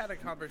I had a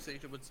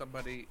conversation with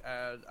somebody.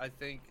 I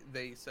think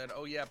they said,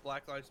 "Oh yeah,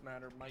 Black Lives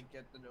Matter might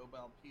get the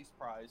Nobel Peace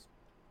Prize,"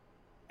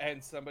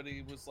 and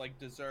somebody was like,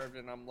 "Deserved,"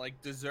 and I'm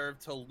like,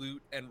 "Deserved to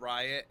loot and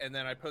riot." And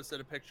then I posted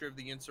a picture of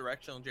the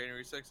insurrection on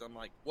January 6th. I'm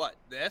like, "What,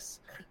 this?"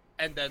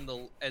 And then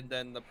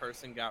the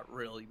person got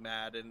really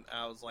mad, and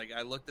I was like,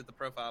 I looked at the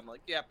profile. I'm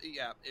like, "Yeah,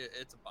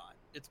 it's a bot.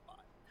 It's a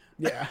bot."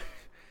 Yeah.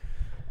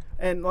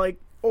 And like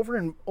over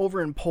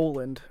in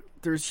Poland,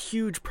 there's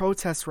huge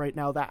protests right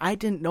now that I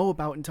didn't know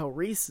about until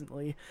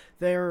recently.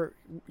 They're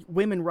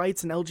women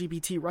rights and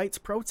LGBT rights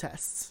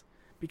protests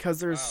because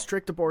there's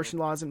strict abortion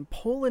laws, and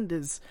Poland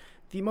is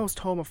the most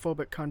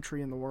homophobic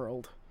country in the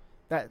world.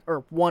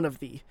 Or one of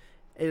the.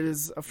 It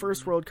is a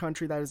first world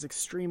country that is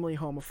extremely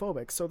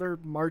homophobic. So they're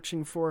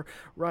marching for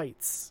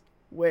rights,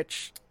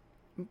 which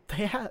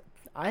they have.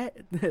 I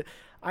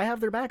have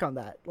their back on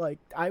that. Like,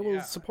 I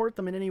will support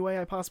them in any way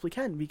I possibly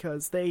can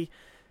because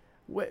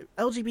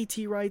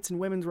LGBT rights and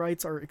women's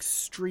rights are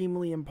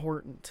extremely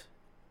important.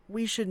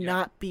 We should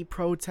not be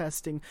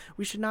protesting.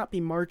 We should not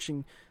be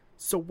marching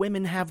so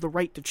women have the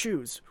right to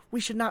choose. We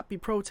should not be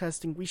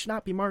protesting. We should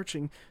not be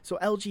marching so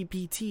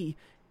LGBT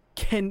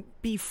can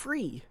be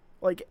free.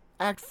 Like,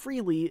 act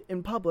freely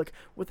in public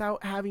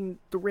without having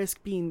the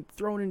risk being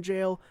thrown in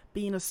jail,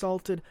 being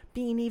assaulted,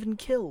 being even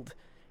killed.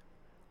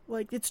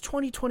 Like, it's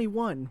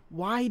 2021.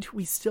 Why do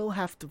we still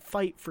have to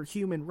fight for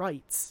human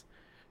rights?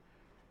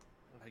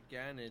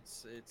 Again,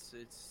 it's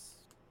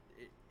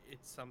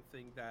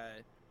something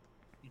that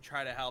you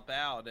try to help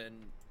out,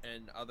 and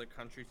other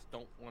countries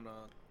don't want to,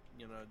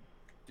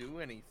 do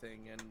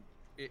anything, and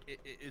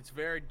it's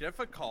very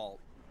difficult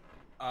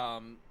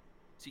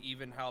to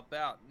even help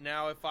out.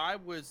 Now, if I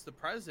was the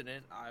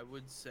president, I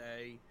would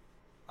say,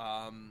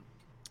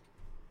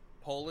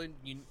 Poland,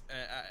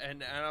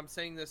 and I'm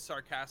saying this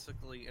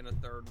sarcastically in a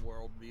third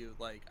world view,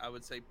 like, I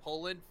would say,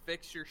 Poland,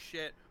 fix your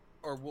shit,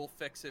 or we'll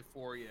fix it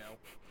for you.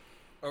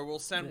 Or we'll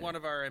send one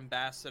of our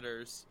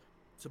ambassadors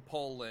to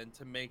Poland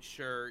to make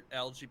sure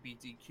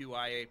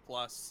LGBTQIA+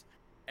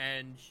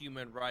 and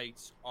human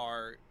rights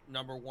are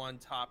 #1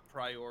 top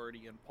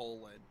priority in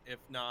Poland. If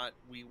not,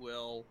 you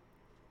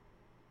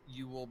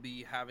will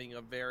be having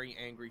a very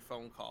angry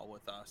phone call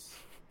with us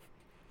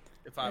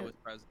if I was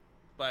president.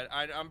 But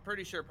I'm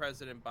pretty sure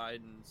President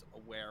Biden's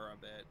aware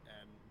of it,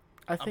 and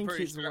I'm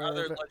pretty sure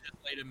other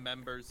legislative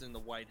members in the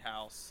White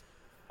House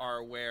are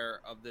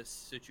aware of this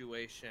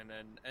situation,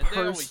 and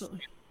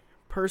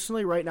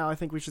personally, right now, I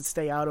think we should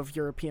stay out of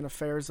European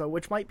affairs, though,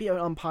 which might be an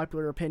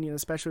unpopular opinion,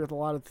 especially with a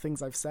lot of the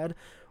things I've said.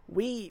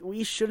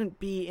 We shouldn't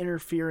be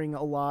interfering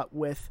a lot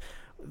with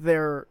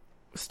their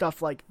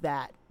stuff like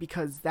that,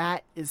 because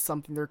that is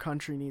something their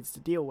country needs to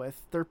deal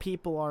with. Their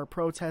people are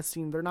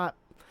protesting. They're not,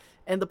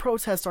 and the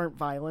protests aren't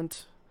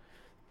violent.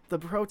 The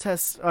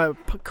protests,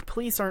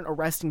 police aren't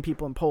arresting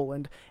people in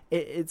Poland.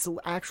 It's an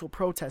actual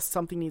protest.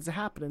 Something needs to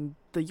happen, and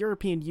the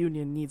European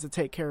Union needs to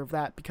take care of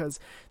that because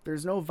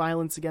there's no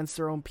violence against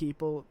their own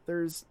people.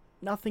 There's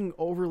nothing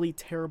overly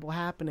terrible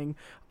happening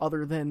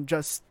other than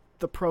just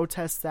the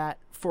protests that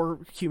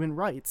for human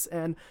rights.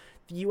 And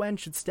the UN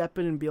should step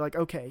in and be like,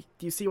 okay,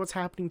 do you see what's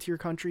happening to your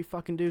country?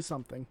 Fucking do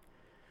something.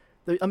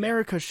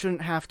 America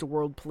shouldn't have to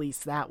world police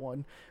that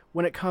one.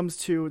 When it comes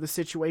to the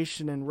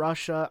situation in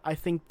Russia, I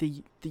think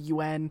the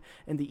UN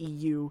and the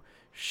EU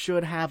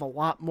should have a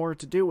lot more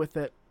to do with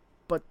it.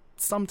 But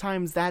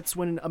sometimes that's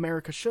when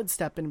America should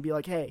step in and be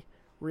like, hey,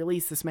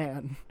 release this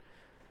man.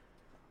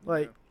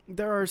 Like,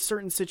 there are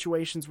certain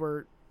situations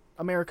where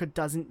America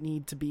doesn't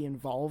need to be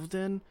involved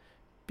in,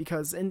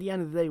 because in the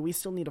end of the day, we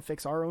still need to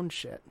fix our own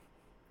shit.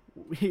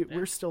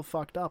 We're still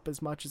fucked up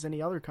as much as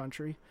any other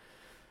country.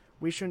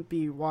 We shouldn't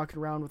be walking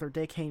around with our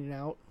dick hanging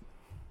out.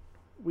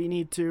 We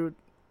need to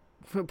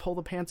pull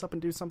the pants up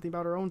and do something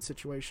about our own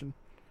situation.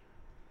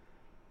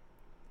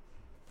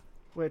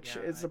 Which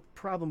is a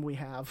problem we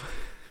have.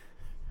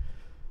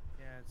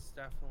 Yeah, it's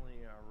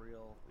definitely a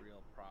real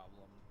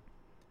problem.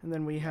 And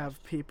then we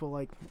have people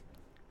like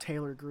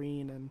Taylor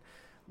Greene and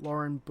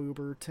Lauren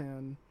Boebert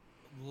and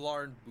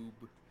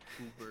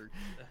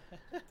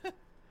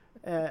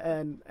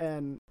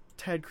and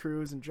Ted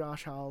Cruz and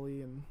Josh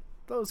Hawley and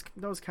those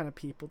kind of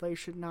people. They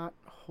should not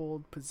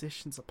hold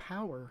positions of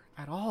power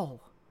at all.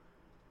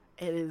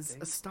 It is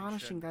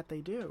astonishing that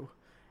they do.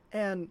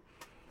 And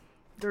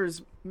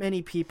there's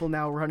many people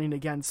now running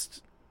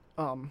against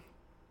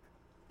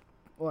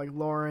like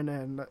Lauren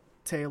and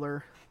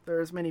Taylor.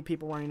 There's many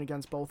people running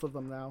against both of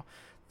them now.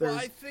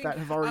 That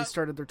have already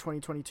started their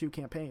 2022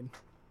 campaign.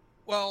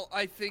 Well,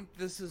 I think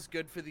this is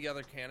good for the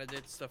other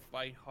candidates to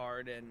fight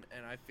hard, and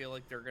I feel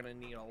like they're going to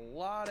need a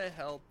lot of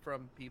help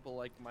from people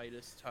like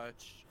Midas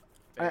Touch,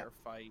 Fair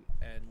Fight,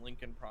 and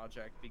Lincoln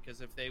Project,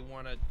 because if they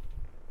want to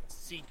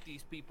seek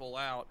these people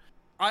out,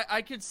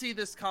 I could see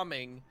this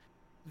coming.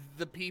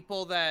 The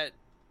people that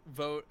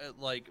vote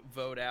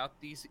out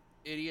these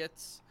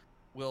idiots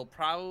will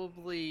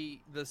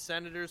probably, the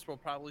senators will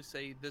probably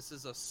say this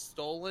is a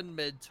stolen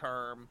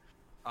midterm.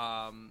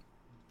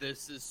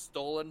 this is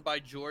stolen by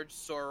George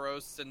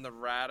Soros and the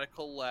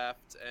radical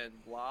left and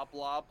blah,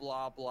 blah,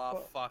 blah, blah,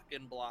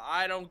 fucking blah.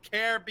 I don't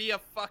care. Be a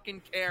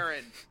fucking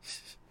Karen.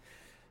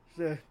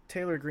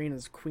 Taylor Greene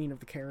is queen of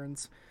the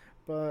Karens.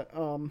 But,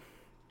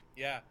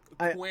 yeah.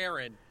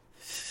 Quaren.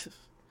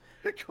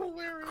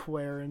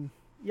 Quaren.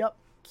 Yep.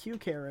 Q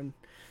Karen.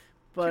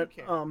 But,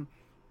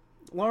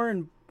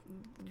 Lauren...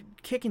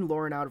 Kicking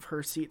Lauren out of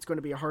her seat is going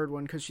to be a hard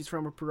one because she's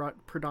from a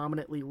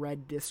predominantly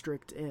red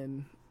district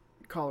in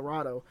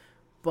Colorado.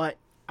 But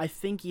I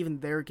think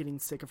even they're getting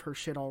sick of her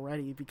shit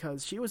already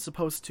because she was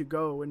supposed to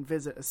go and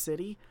visit a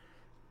city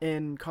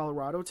in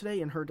Colorado today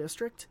in her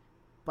district,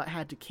 but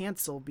had to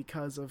cancel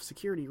because of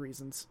security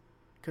reasons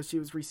because she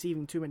was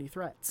receiving too many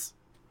threats.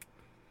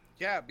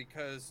 Yeah,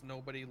 because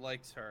nobody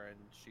likes her and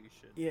she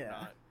should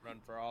not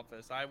run for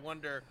office. I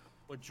wonder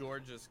what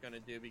Georgia's going to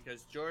do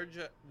because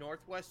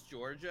Northwest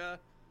Georgia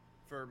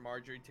for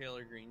Marjorie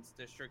Taylor Greene's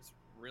district's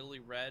really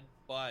red,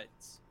 but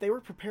they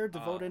were prepared to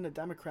vote in a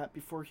Democrat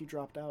before he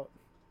dropped out.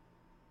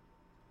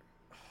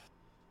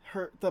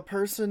 The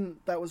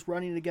person that was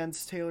running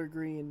against Taylor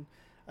Greene,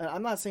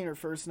 I'm not saying her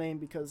first name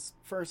because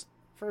first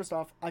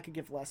off, I could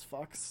give less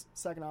fucks.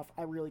 Second off,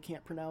 I really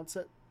can't pronounce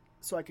it,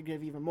 so I could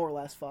give even more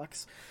less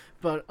fucks.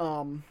 But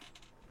no,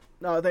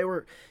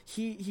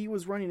 he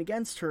was running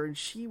against her, and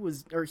he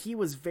was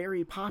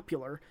very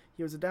popular.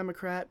 He was a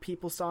Democrat.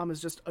 People saw him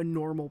as just a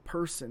normal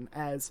person,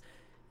 as,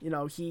 you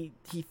know, he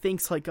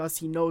thinks like us.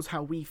 He knows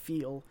how we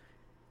feel.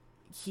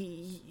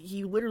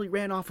 He literally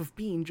ran off of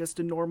being just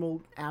a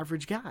normal,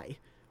 average guy,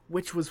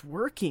 which was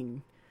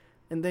working.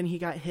 And then he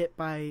got hit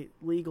by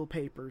legal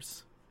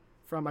papers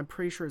from, I'm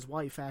pretty sure, his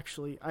wife,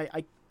 actually.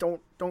 I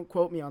don't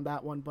quote me on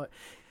that one, but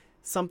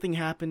something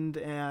happened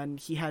and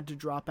he had to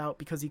drop out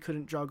because he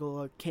couldn't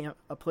juggle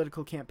a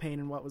political campaign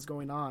and what was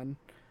going on,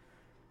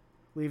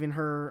 leaving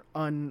her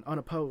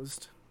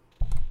unopposed.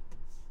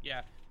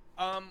 Yeah.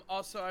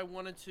 Also, I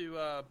wanted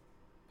to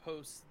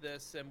post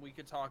this, and we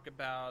could talk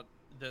about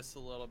this a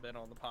little bit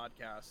on the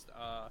podcast.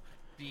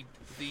 The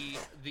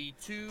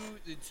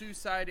two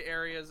side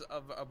areas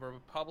of a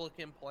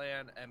Republican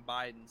plan and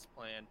Biden's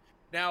plan.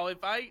 Now,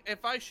 if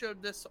I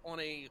showed this on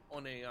a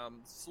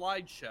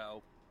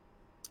slideshow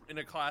in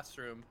a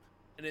classroom,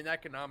 in an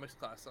economics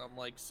class, I'm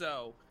like,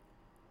 so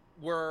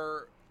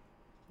we're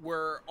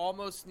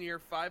almost near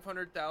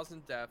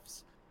 500,000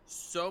 deaths.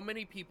 So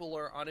many people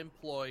are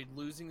unemployed,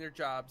 losing their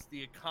jobs.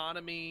 The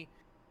economy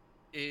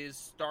is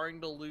starting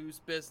to lose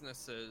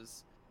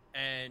businesses,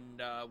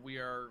 and we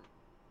are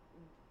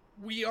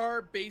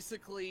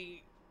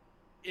basically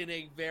in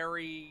a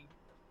very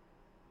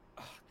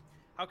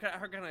how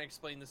can I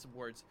explain this in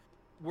words?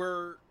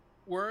 We're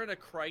in a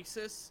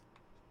crisis,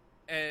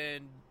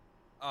 and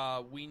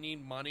we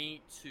need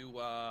money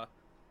to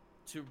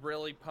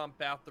really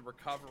pump out the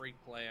recovery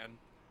plan.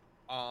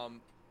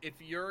 If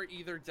you're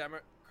either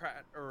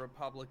Democrat or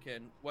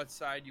Republican, what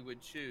side you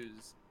would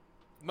choose?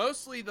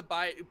 Mostly the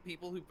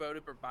people who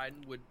voted for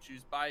Biden would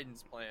choose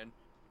Biden's plan.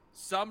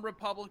 Some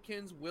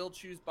Republicans will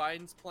choose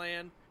Biden's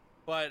plan,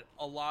 but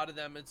a lot of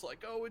them, it's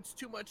like, oh, it's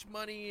too much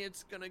money.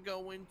 It's going to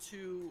go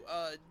into,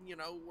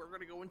 we're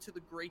going to go into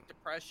the Great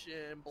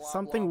Depression, blah,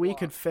 Something blah, we blah.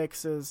 could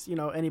fix is,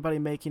 anybody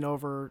making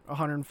over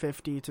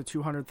 $150,000 to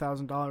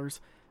 $200,000,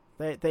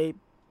 they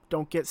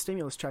don't get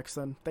stimulus checks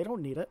then. They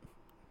don't need it.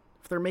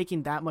 If they're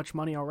making that much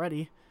money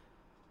already,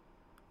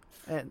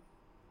 and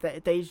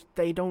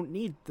they don't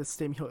need the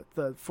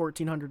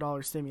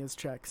 $1,400 stimulus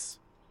checks,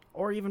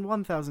 or even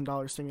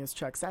 $1,000 stimulus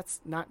checks. That's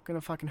not going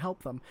to fucking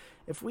help them.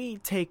 If we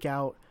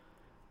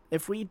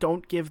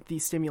don't give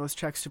these stimulus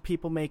checks to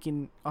people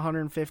making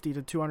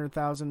 $150,000 to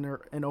 $200,000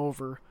 and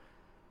over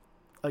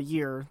a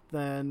year,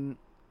 then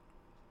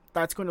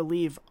that's going to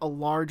leave a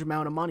large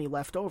amount of money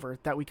left over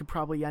that we could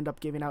probably end up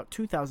giving out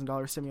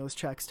 $2,000 stimulus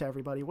checks to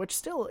everybody, which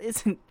still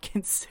isn't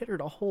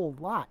considered a whole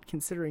lot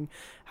considering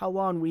how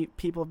long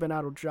people have been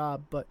out of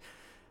job. But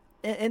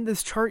in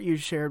this chart you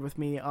shared with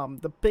me,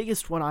 the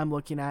biggest one I'm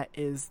looking at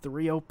is the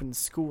reopened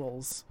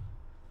schools.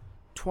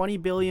 $20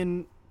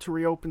 billion to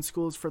reopen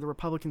schools for the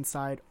Republican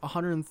side,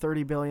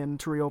 $130 billion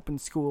to reopen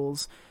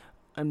schools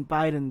on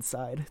Biden's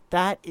side.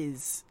 That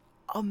is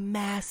a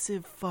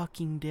massive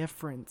fucking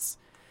difference.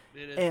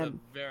 It is a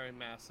very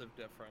massive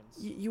difference.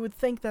 You would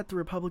think that the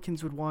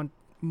Republicans would want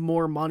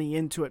more money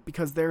into it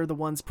because they're the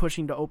ones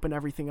pushing to open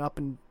everything up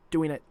and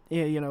doing it,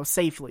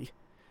 safely.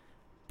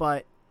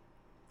 But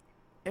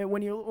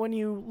when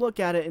you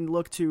look at it and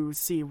look to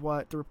see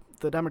what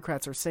the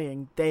Democrats are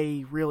saying,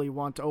 they really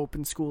want to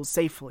open schools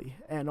safely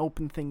and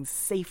open things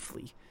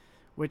safely,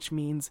 which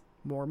means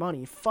more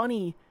money.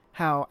 Funny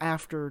how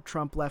after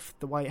Trump left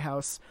the White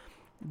House,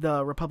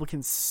 the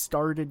Republicans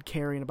started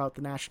caring about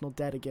the national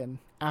debt again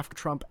after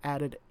Trump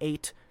added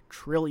 $8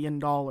 trillion.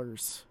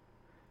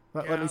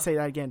 Let me say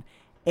that again.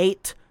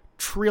 $8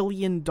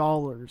 trillion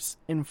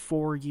in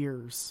 4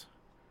 years.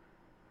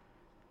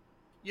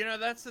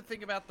 That's the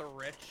thing about the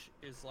rich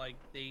is, like,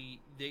 they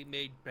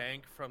made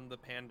bank from the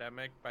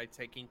pandemic by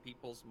taking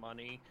people's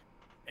money,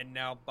 and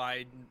now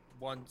Biden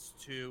wants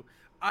to...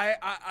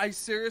 I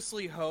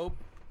seriously hope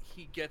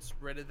he gets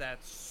rid of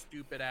that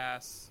stupid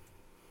ass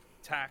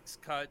tax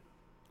cut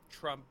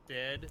Trump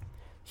did,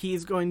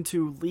 he's going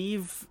to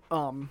leave.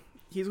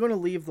 He's going to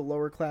leave the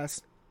lower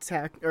class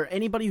tax, or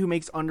anybody who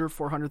makes under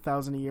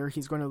 400,000 a year.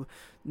 He's going to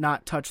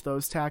not touch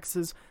those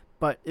taxes.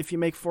 But if you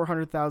make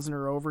 400,000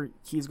 or over,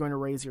 he's going to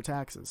raise your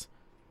taxes,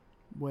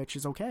 which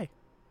is okay.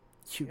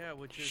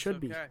 Which should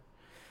be.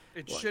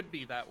 It should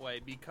be that way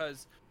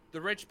because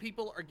the rich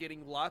people are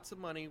getting lots of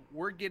money.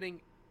 We're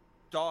getting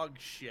dog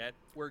shit.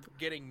 We're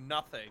getting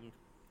nothing.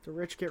 The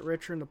rich get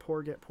richer and the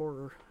poor get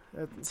poorer.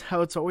 That's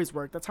how it's always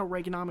worked. That's how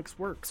Reaganomics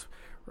works.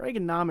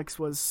 Reaganomics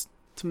was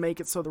to make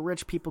it so the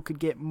rich people could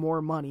get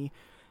more money,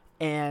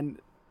 and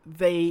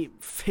they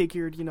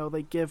figured,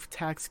 they give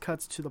tax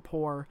cuts to the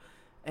poor,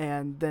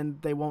 and then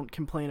they won't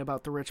complain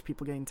about the rich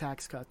people getting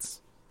tax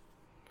cuts.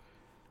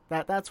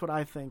 That's what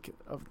I think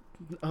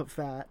of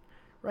that.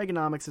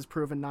 Reaganomics has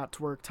proven not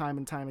to work time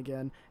and time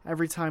again.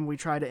 Every time we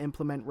try to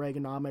implement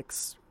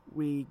Reaganomics,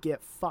 we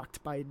get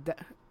fucked by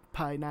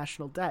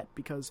national debt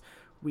because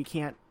we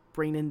can't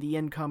bring in the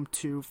income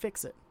to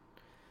fix it.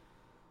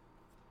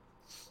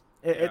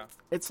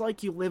 It's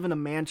like you live in a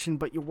mansion,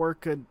 but you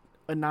work a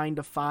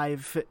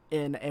 9-to-5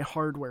 in a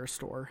hardware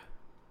store.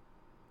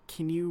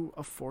 Can you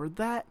afford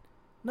that?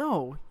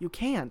 No, you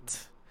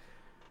can't.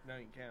 No,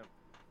 you can't.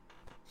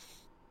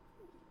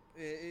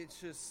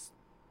 It's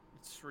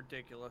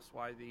ridiculous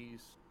why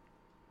these.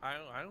 I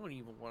don't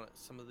even want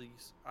some of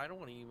these. I don't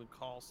want to even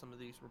call some of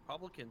these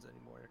Republicans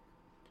anymore.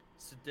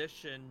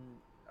 Sedition,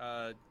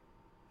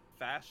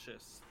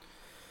 fascists.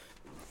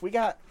 We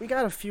got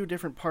a few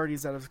different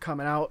parties that have come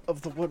out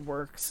of the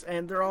woodworks,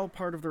 and they're all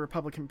part of the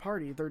Republican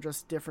Party. They're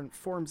just different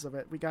forms of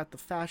it. We got the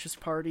Fascist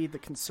Party, the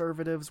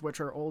Conservatives,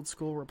 which are old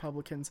school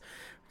Republicans.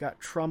 We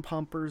got Trump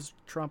humpers,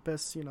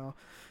 Trumpists,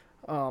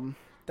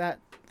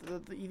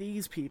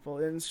 these people.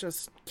 And it's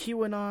just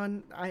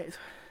QAnon.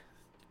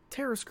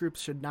 Terrorist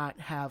groups should not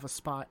have a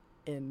spot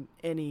in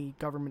any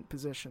government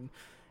position,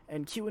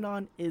 and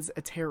QAnon is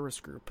a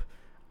terrorist group.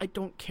 I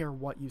don't care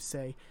what you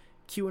say.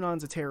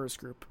 QAnon's a terrorist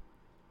group.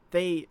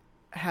 They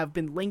have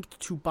been linked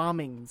to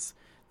bombings.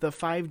 The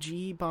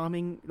 5G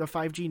bombing, the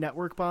 5G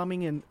network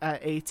bombing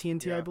at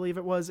AT&T, I believe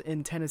it was,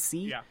 in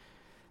Tennessee. Yeah.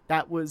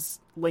 That was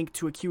linked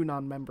to a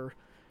QAnon member.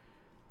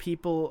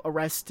 People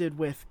arrested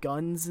with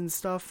guns and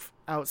stuff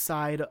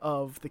outside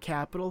of the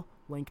Capitol,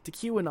 linked to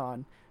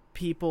QAnon.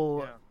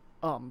 People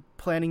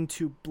planning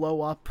to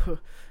blow up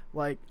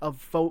like a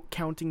vote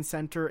counting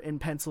center in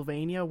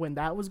Pennsylvania when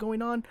that was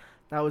going on.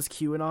 That was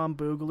QAnon,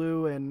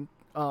 Boogaloo, and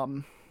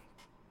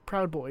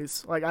Proud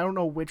Boys. Like, I don't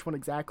know which one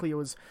exactly. It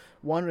was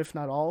one, if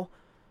not all.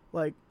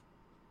 Like,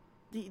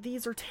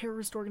 these are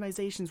terrorist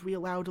organizations we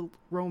allow to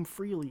roam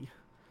freely.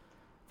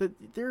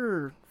 There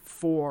are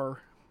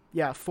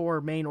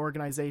four main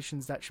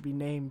organizations that should be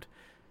named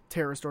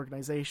terrorist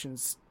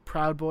organizations: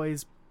 Proud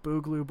Boys,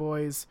 Boogaloo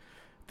Boys,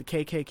 the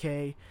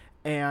KKK,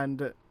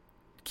 and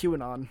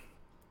QAnon.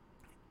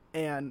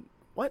 And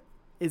what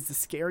is the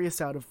scariest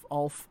out of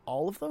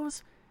all of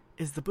those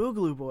is the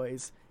Boogaloo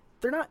Boys.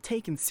 They're not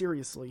taken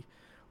seriously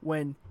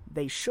when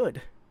they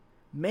should.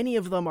 Many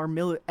of them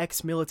are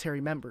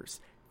ex-military members.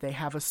 They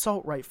have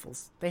assault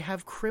rifles. They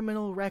have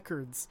criminal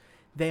records.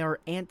 They are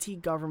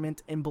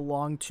anti-government and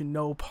belong to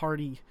no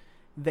party.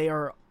 They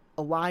are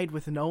allied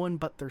with no one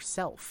but their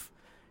self.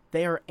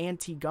 They are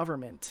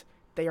anti-government.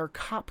 They are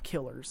cop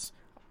killers.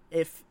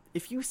 If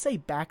you say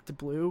back to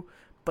blue,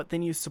 but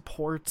then you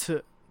support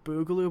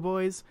Boogaloo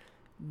Boys,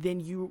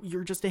 then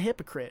you're just a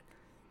hypocrite.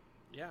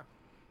 Yeah.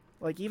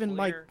 Like, even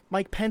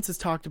Mike Pence has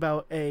talked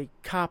about a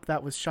cop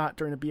that was shot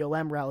during a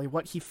BLM rally.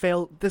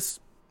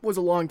 This was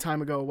a long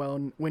time ago,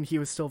 when he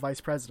was still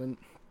vice president.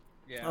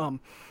 Yeah.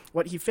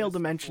 What he failed to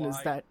mention is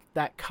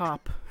that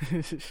cop.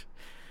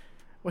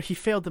 What he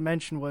failed to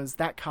mention was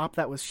that cop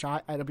that was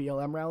shot at a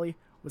BLM rally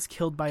was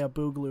killed by a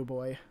Boogaloo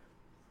Boy.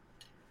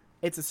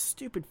 It's a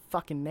stupid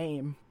fucking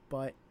name,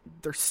 but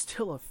they're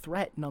still a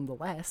threat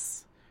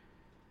nonetheless.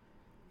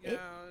 Yeah,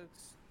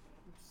 it's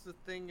the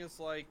thing is,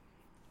 like,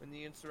 when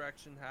the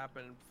insurrection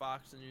happened,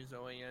 Fox News,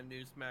 OAN,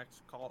 Newsmax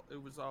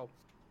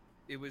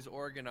it was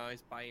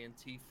organized by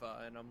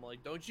Antifa, and I'm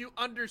like, don't you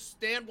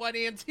understand what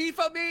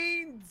Antifa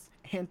means?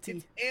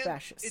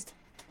 Anti-fascist. It's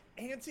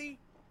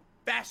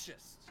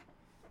anti-fascist.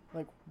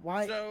 Like,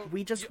 why? So,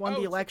 we just won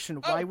the election.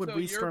 Why would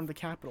we storm the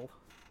Capitol?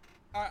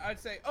 I'd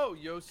say,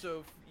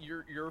 so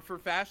you're for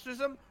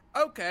fascism?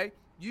 Okay,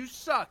 you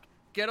suck.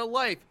 Get a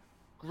life.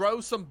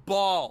 Grow some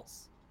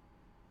balls.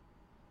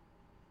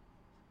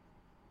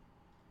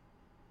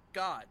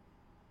 God.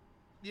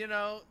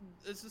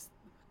 It's just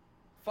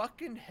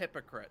fucking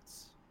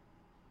hypocrites.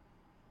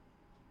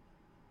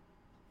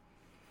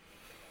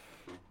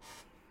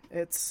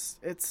 It's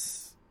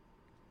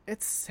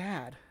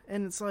sad.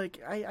 And it's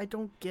like, I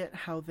don't get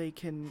how they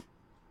can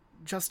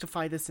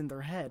justify this in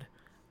their head.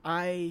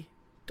 I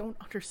don't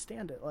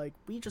understand it. Like,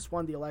 we just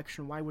won the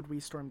election. Why would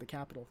we storm the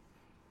Capitol?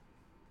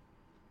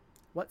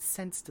 What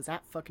sense does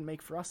that fucking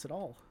make for us at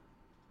all?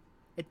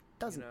 It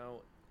doesn't.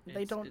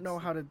 They don't know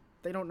how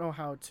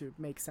to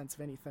make sense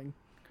of anything.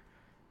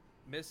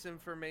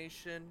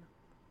 misinformation,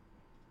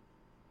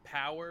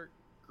 power,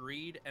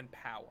 greed, and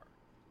power.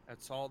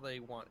 That's all they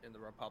want in the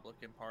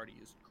Republican Party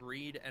is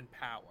greed and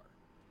power.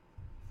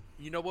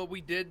 You know what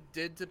we did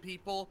to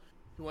people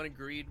who want to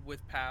greed with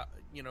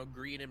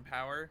greed and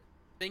power?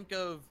 Think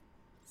of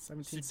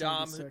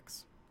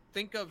 1776.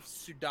 Think of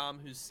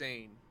Saddam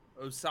Hussein,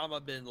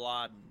 Osama bin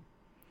Laden,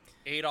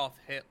 Adolf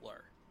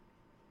Hitler,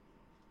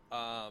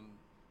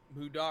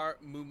 Muammar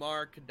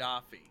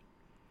Gaddafi.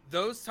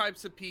 Those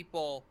types of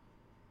people.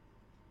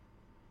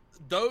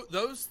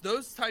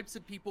 Those types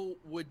of people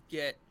would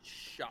get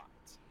shot.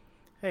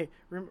 Hey,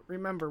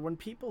 remember when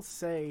people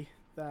say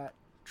that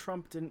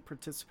Trump didn't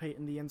participate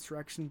in the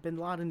insurrection, bin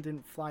Laden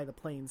didn't fly the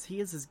planes. He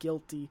is as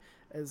guilty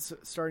as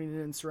starting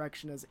an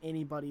insurrection as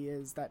anybody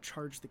is that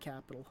charged the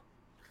Capitol.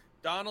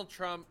 Donald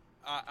Trump,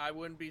 I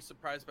wouldn't be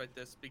surprised by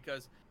this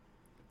because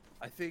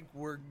I think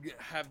we're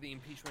have the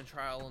impeachment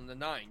trial on the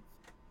 9th.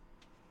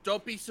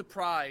 Don't be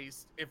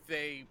surprised if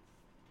they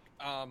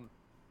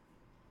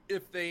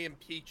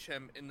impeach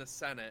him in the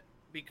Senate,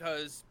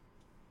 because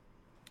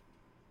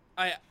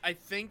I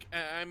think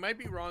I might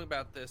be wrong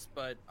about this,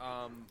 but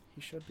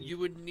he should be. You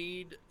would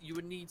need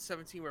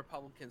 17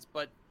 Republicans,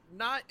 but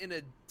not in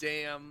a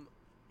damn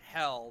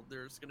hell.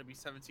 There's going to be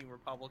 17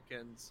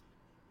 Republicans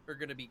who are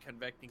going to be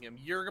convicting him.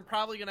 You're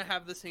probably going to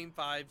have the same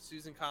 5: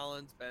 Susan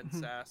Collins, Ben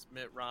Sasse,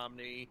 Mitt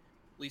Romney,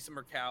 Lisa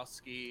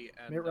Murkowski,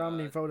 and Mitt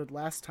Romney voted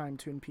last time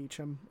to impeach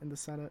him in the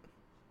Senate.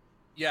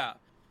 Yeah,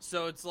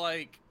 so it's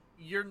like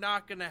you're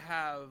not going to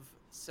have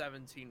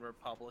 17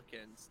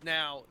 Republicans.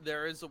 Now,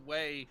 there is a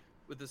way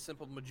with a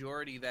simple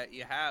majority that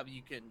you have,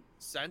 you can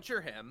censure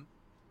him,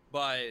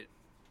 but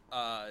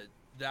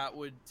that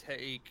would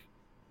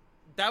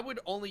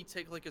only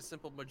take like a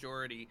simple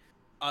majority.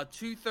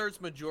 2/3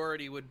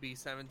 majority would be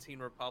 17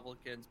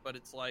 Republicans, but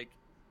it's like,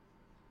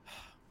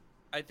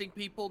 I think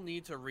people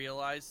need to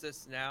realize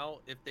this now.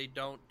 If they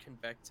don't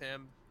convict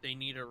him, they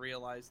need to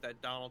realize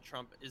that Donald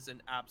Trump is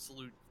an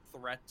absolute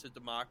threat to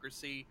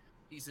democracy.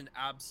 He's an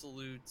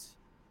absolute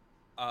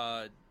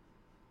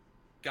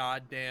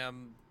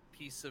goddamn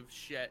piece of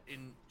shit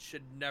and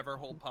should never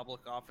hold public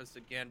office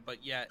again.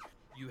 But yet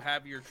you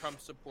have your Trump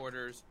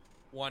supporters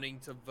wanting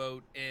to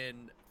vote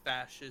in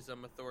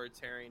fascism,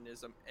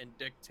 authoritarianism, and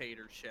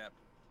dictatorship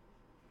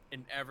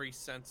in every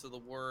sense of the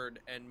word,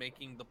 and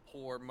making the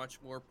poor much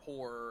more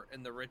poorer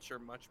and the richer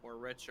much more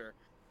richer.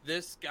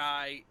 This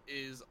guy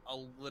is a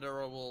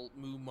literal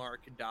Muammar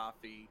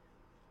Gaddafi,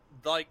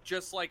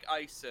 just like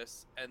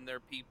ISIS and their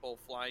people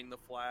flying the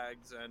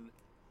flags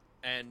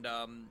and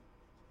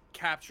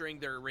capturing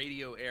their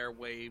radio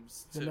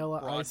airwaves to Vanilla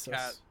broadcast.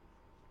 ISIS.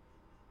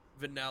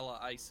 Vanilla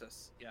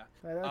ISIS, yeah.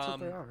 That's what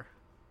they are.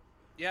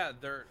 Yeah,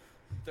 they're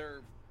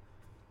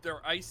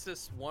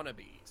ISIS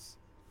wannabes,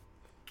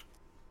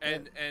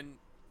 and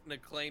to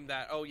claim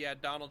that, oh yeah,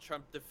 Donald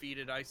Trump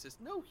defeated ISIS.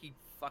 No, he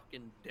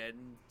fucking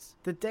didn't.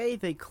 The day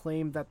they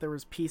claimed that there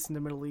was peace in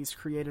the Middle East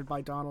created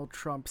by Donald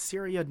Trump,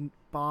 Syria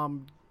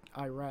bombed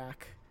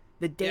Iraq.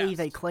 The day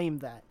they claimed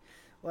that,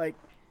 like,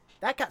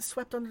 that got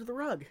swept under the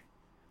rug.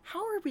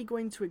 How are we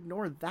going to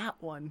ignore that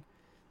one?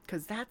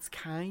 Because that's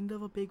kind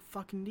of a big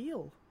fucking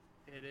deal.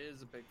 It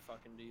is a big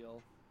fucking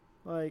deal.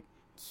 Like,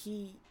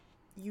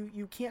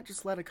 you can't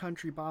just let a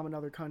country bomb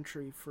another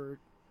country for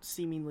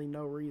seemingly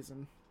no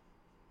reason.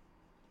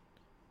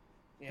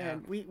 Yeah.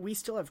 And we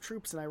still have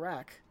troops in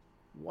Iraq.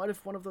 What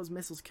if one of those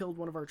missiles killed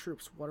one of our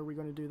troops? What are we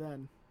going to do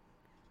then?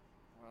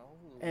 Well,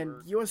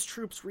 and U.S.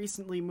 troops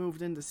recently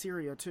moved into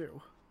Syria,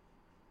 too.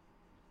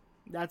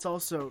 That's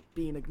also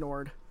being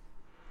ignored.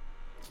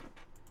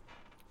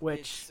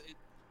 Which,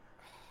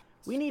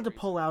 we need to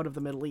pull out of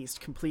the Middle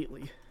East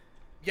completely.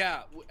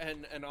 Yeah,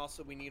 and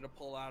also we need to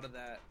pull out of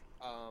that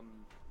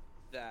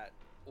that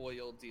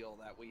oil deal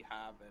that we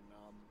have in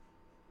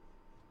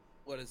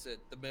what is it,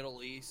 the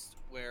Middle East,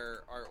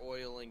 where our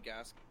oil and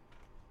gas,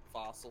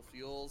 fossil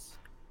fuels,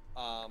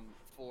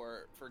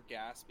 for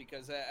gas,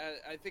 because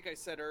I think I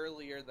said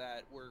earlier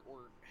that we're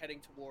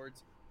heading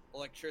towards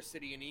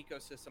electricity and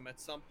ecosystem. At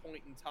some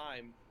point in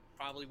time,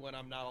 probably when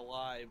I'm not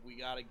alive, we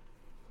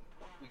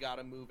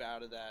gotta move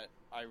out of that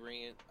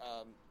Iran,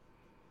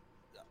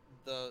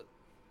 the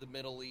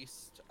Middle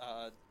East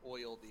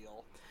oil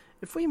deal.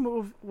 If we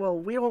move, well,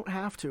 we don't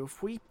have to.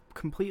 If we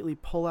completely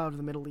pull out of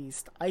the Middle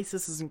East,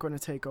 ISIS isn't going to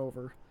take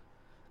over.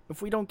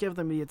 If we don't give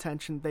them the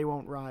attention, they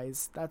won't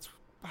rise. That's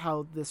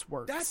how this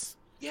works. That's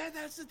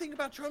the thing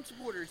about Trump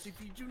supporters. If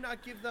you do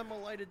not give them a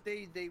light of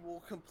day, they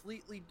will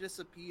completely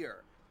disappear.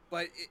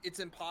 But it's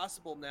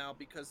impossible now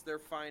because they're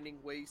finding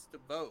ways to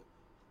vote.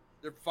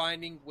 They're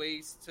finding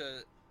ways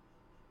to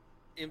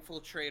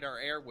infiltrate our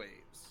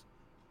airwaves.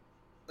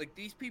 Like,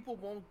 these people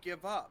won't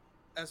give up.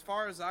 As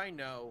far as I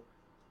know,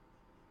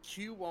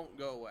 Q won't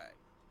go away.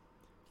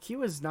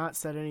 Q has not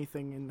said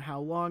anything in how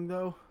long,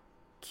 though?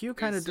 Q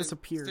kind of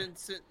disappeared.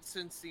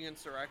 Since the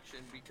insurrection,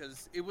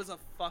 because it was a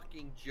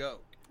fucking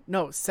joke.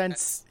 No,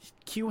 since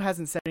Q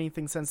hasn't said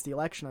anything since the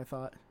election, I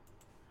thought.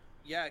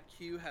 Yeah,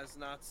 Q has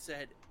not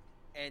said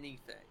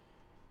anything.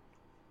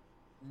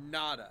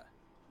 Nada.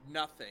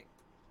 Nothing.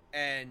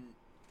 And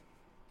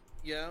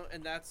You know,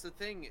 and that's the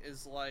thing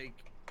is like,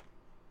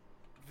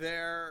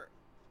 they're.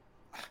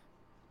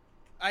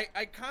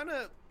 I kind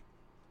of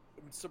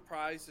am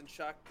surprised and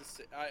shocked to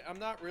see. I'm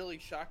not really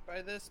shocked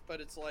by this, but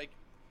it's like,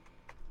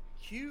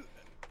 Q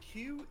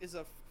is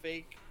a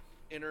fake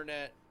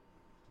internet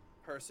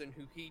person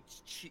who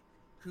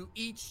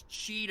eats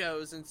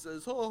Cheetos and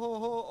says, "Ho ho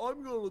ho!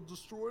 I'm gonna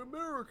destroy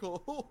America!"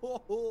 Ho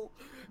ho ho!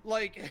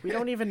 Like, we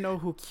don't even know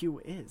who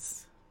Q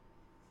is.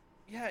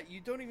 Yeah, you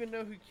don't even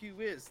know who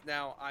Q is.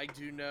 Now I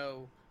do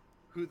know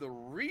who the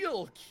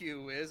real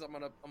Q is. I'm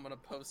gonna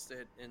post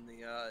it in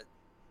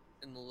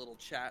the little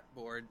chat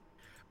board.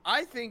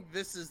 I think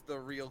this is the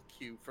real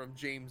Q from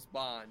James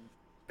Bond.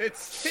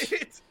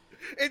 It's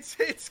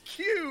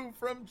Q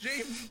from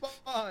James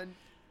Bond.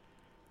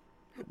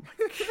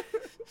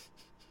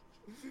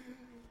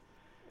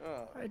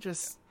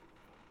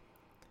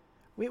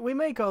 We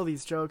make all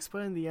these jokes, but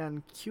in the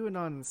end,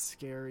 QAnon is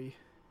scary.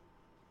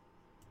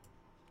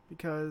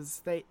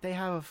 Because they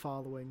have a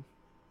following.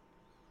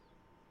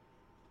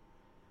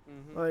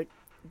 Mm-hmm. Like,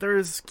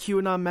 there's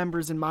QAnon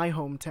members in my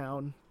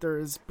hometown.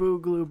 There's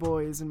Boogaloo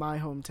Boys in my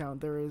hometown.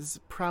 There is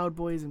Proud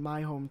Boys in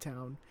my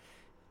hometown.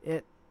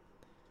 It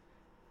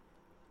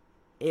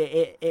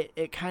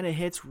kind of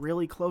hits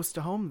really close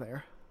to home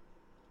there.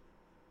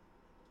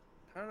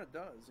 Kind of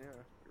does,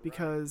 yeah.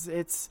 Because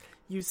right.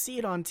 You see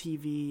it on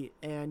TV,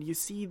 and you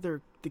see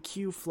the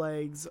Q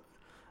flags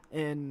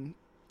in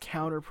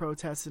counter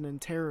protests and in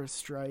terrorist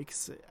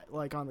strikes,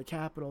 like on the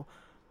Capitol.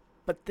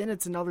 But then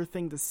it's another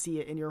thing to see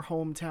it in your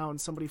hometown,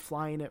 somebody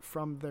flying it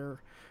from their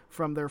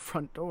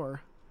front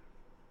door.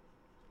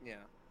 Yeah.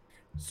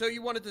 So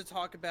you wanted to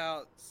talk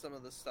about some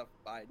of the stuff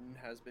Biden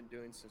has been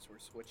doing, since we're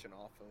switching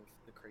off of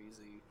the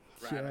crazy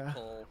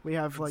radical we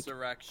have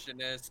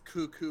insurrectionist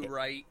cuckoo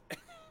right.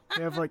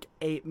 We have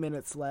 8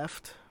 minutes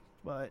left,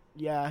 but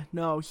yeah,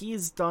 no,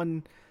 he's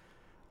done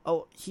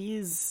a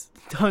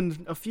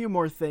few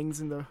more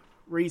things in the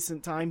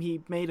recent time.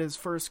 He made his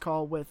first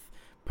call with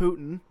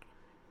Putin.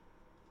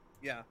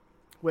 Yeah.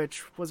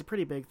 Which was a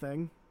pretty big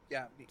thing.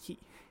 Yeah.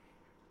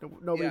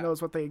 Nobody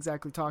knows what they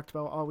exactly talked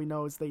about. All we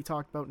know is they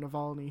talked about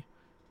Navalny.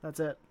 That's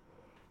it.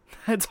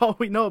 That's all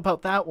we know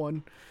about that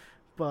one.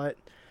 But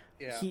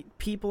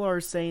people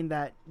are saying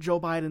that Joe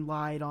Biden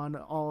lied on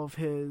all of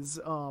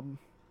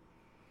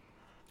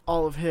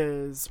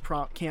his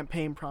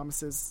campaign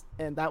promises,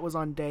 and that was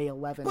on day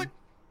 11. But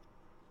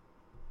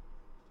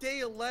day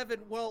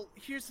 11, well,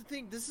 here's the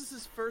thing. This is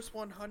his first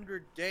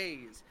 100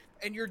 days,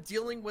 and you're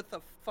dealing with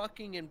a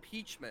fucking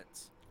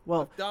impeachment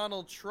of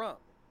Donald Trump.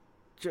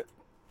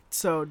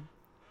 So,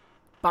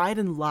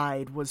 Biden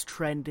lied was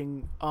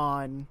trending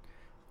on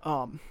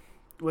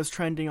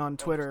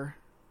Twitter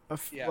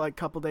a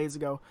couple days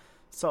ago.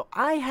 So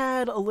I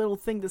had a little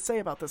thing to say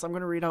about this. I'm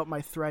going to read out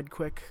my thread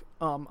quick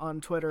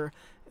on Twitter.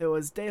 It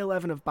was day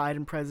 11 of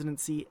Biden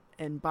presidency,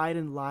 and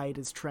Biden lied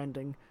is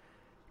trending.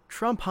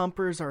 Trump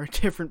humpers are a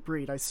different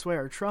breed, I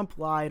swear. Trump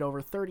lied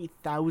over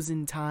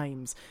 30,000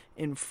 times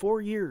in 4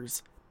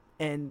 years,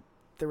 and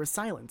there was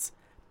silence.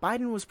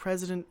 Biden was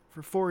president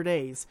for 4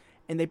 days,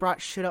 and they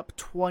brought shit up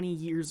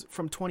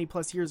 20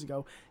 plus years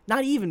ago.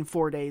 Not even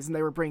 4 days, and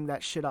they were bringing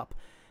that shit up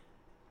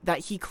that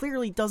he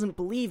clearly doesn't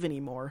believe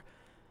anymore.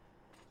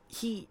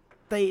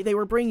 They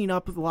were bringing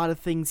up a lot of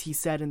things he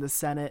said in the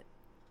Senate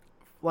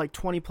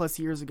 20 plus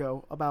years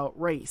ago about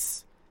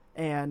race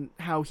and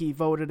how he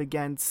voted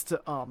against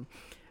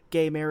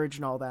gay marriage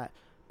and all that.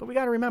 But we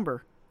got to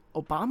remember,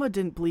 Obama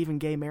didn't believe in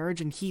gay marriage,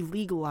 and he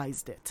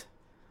legalized it.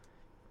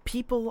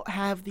 People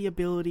have the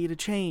ability to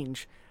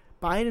change.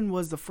 Biden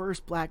was the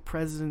first black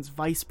president's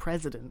vice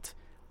president.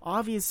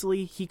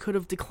 Obviously, he could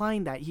have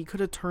declined that. He could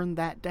have turned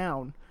that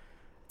down.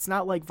 It's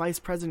not like vice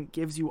president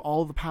gives you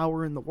all the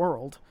power in the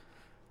world.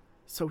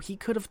 So he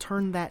could have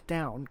turned that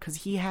down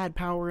because he had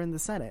power in the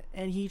Senate,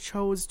 and he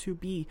chose to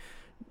be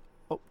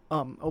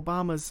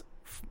Obama's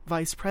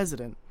vice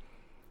president,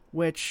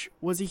 which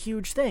was a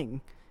huge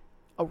thing.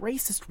 A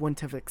racist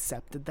wouldn't have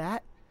accepted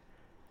that.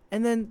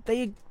 And then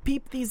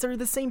these are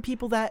the same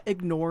people that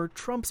ignore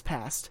Trump's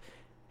past.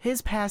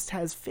 His past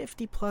has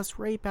 50 plus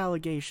rape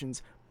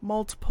allegations,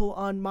 multiple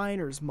on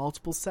minors,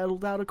 multiple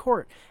settled out of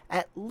court.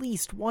 At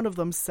least one of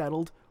them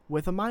settled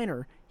with a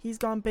minor. He's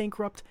gone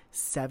bankrupt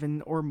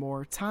 7 or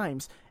more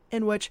times,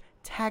 in which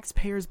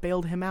taxpayers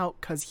bailed him out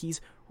because he's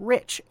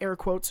rich, air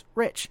quotes,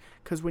 rich.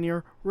 Because when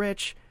you're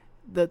rich,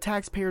 the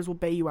taxpayers will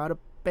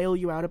bail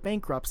you out of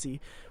bankruptcy.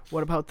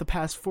 What about the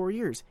past 4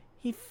 years?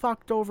 He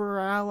fucked over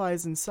our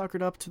allies and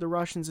suckered up to the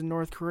Russians and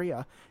North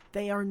Korea.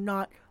 They are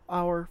not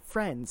our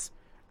friends.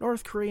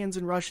 North Koreans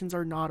and Russians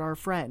are not our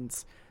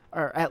friends.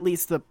 Or at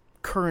least the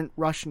current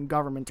Russian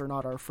government are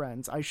not our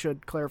friends. I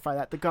should clarify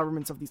that. The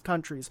governments of these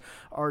countries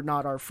are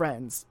not our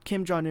friends.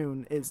 Kim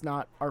Jong-un is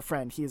not our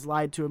friend. He has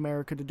lied to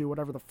America to do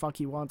whatever the fuck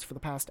he wants for the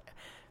past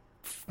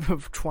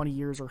 20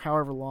 years or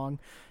however long.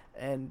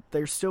 And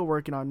they're still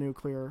working on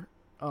nuclear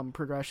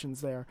progressions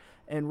there.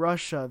 In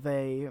Russia,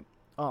 their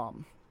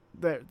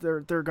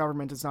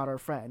government is not our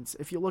friends.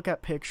 If you look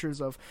at pictures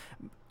of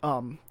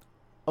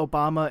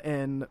Obama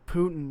and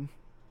Putin,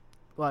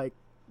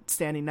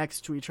 standing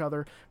next to each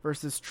other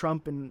versus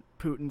Trump and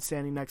Putin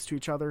standing next to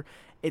each other,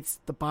 it's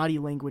the body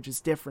language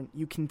is different.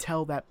 You can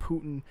tell that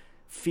Putin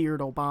feared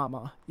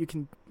Obama. You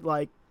can,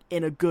 like,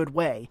 in a good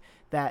way,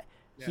 that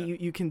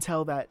you can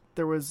tell that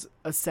there was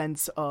a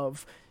sense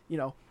of, you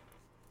know,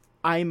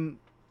 I'm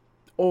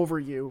over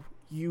you.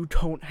 You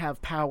don't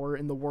have power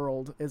in the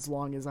world as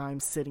long as I'm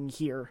sitting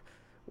here.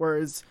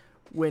 Whereas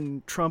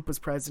when Trump was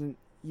president,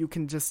 you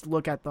can just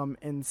look at them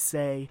and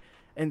say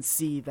and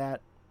see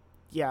that,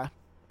 yeah,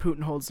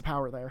 Putin holds the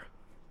power there.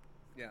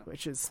 Yeah.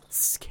 Which is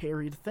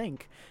scary to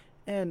think.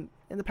 And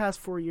in the past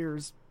 4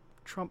 years,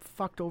 Trump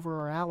fucked over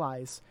our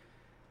allies.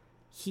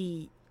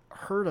 He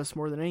hurt us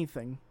more than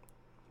anything.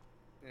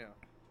 Yeah.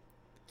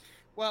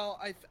 Well,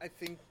 I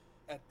think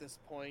at this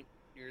point,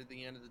 near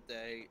the end of the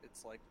day,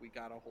 it's like we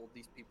gotta hold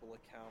these people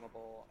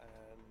accountable,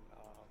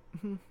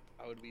 and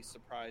I would be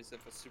surprised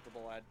if a Super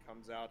Bowl ad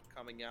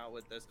coming out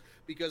with this,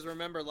 because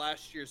remember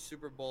last year's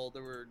Super Bowl,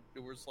 there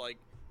was like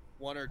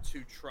one or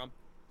two Trump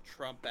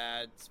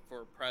ads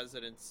for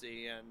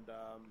presidency, and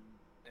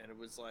it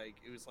was like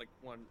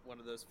one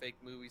of those fake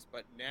movies.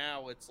 But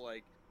now it's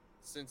like,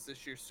 since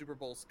this year's Super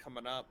Bowl's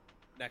coming up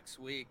next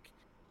week,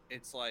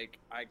 it's like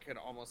I could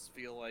almost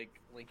feel like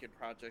Lincoln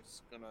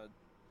Project's gonna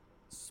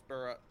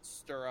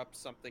stir up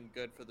something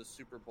good for the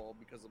Super Bowl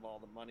because of all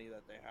the money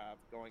that they have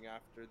going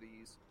after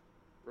these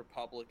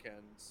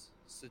Republicans,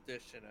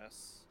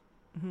 seditionists.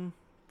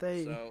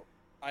 So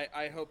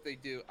I hope they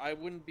do. I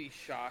wouldn't be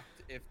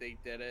shocked if they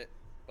did it,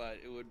 but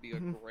it would be a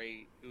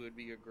great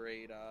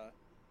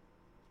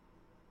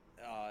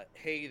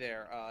hey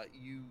there,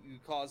 you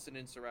caused an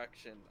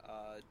insurrection,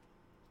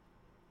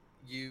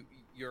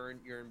 you're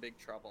in big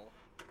trouble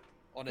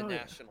on a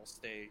national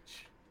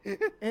stage.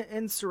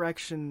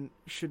 Insurrection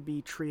should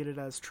be treated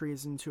as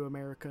treason to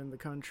America and the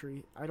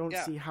country. I don't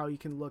see how you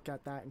can look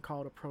at that and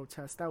call it a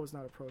protest. That was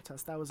not a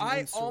protest. That was an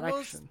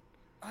insurrection.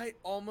 I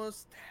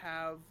almost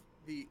have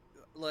the,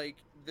 like,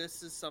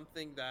 this is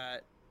something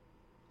that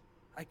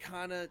I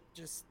kind of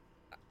just,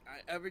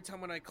 every time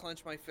when I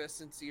clench my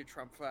fist and see a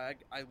Trump flag,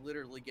 I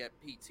literally get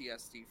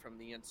PTSD from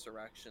the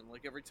insurrection.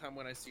 Like, every time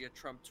when I see a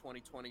Trump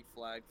 2020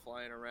 flag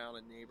flying around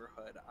a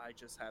neighborhood, I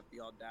just have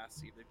the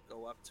audacity to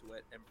go up to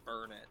it and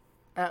burn it.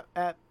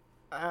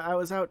 I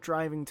was out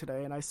driving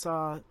today and I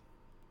saw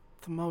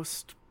the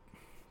most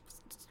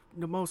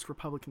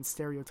Republican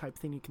stereotype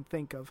thing you can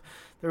think of.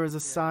 There was a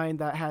sign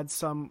that had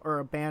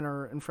a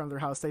banner in front of their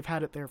house. They've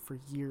had it there for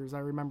years. I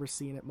remember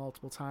seeing it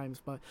multiple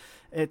times, but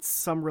it's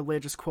some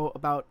religious quote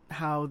about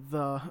how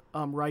the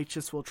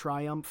righteous will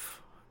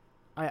triumph.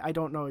 I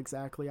don't know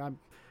exactly. I'm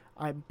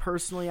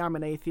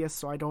an atheist,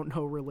 so I don't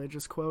know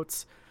religious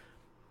quotes,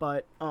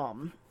 but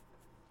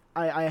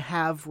I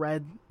have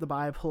read the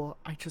Bible.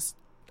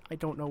 I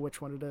don't know which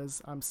one it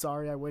is. I'm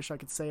sorry. I wish I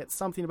could say it.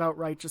 Something about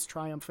righteous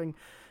triumphing.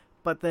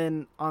 But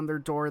then on their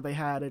door they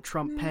had a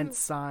Trump Pence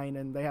sign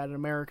and they had an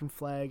American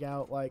flag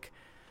out. Like,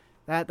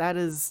 that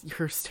is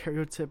your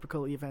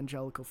stereotypical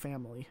evangelical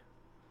family.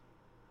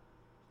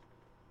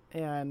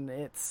 And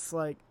it's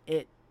like,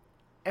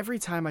 every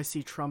time I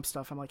see Trump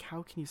stuff, I'm like,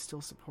 how can you still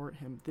support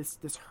him?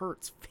 This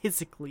hurts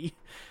physically.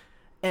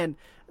 And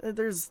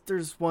there's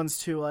ones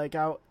too, like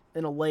out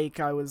in a lake.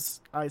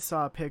 I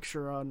saw a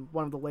picture on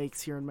one of the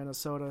lakes here in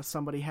Minnesota.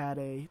 Somebody had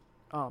a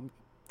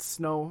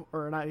snow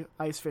or an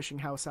ice fishing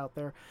house out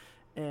there,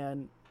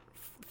 and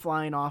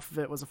flying off of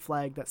it was a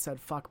flag that said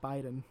 "fuck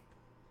Biden."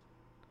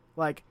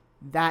 Like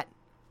that,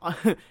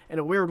 in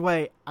a weird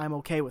way, I'm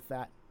okay with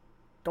that.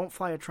 Don't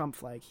fly a Trump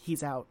flag.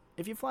 He's out.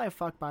 If you fly a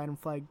 "fuck Biden"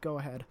 flag, go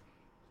ahead.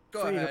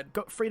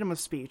 Freedom of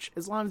speech.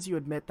 As long as you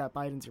admit that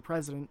Biden's your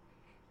president,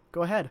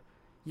 go ahead.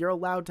 You're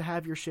allowed to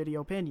have your shitty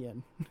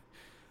opinion.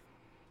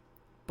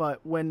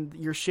 But when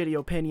your shitty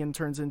opinion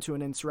turns into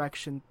an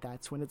insurrection,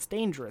 that's when it's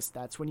dangerous.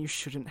 That's when you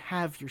shouldn't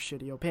have your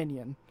shitty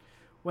opinion.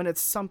 When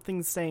it's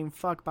something saying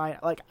fuck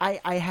Biden, like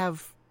I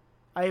have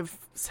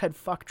said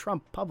fuck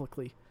Trump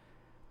publicly.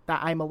 That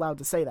I'm allowed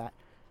to say that.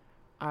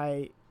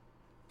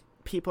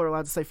 People are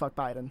allowed to say fuck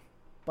Biden.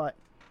 But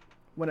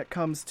when it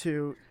comes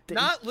to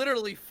not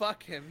literally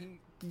fuck him.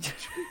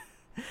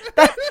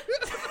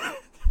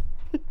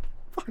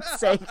 Fuck's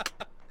sake.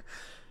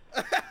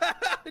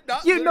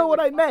 You know what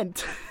I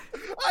meant.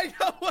 I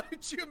know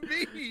what you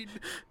mean.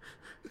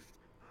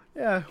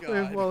 Yeah,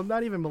 well,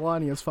 not even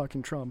Melania's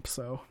fucking Trump,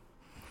 so.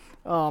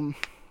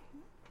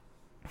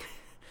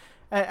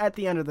 At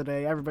the end of the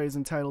day, everybody's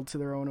entitled to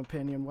their own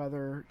opinion,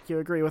 whether you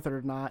agree with it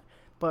or not.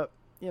 But,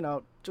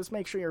 just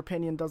make sure your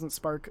opinion doesn't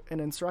spark an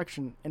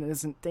insurrection and it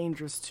isn't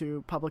dangerous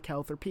to public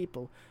health or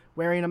people.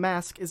 Wearing a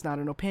mask is not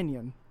an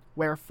opinion.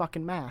 Wear a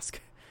fucking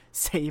mask.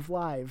 Save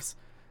lives.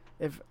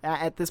 If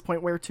at this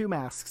point, wear 2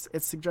 masks.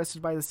 It's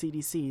suggested by the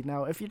CDC.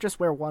 Now, if you just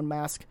wear 1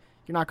 mask,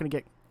 you're not going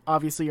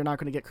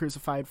to get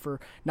crucified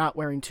for not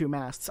wearing 2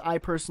 masks. I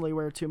personally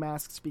wear 2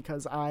 masks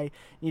because I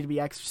need to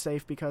be extra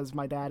safe because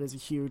my dad is a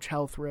huge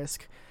health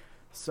risk.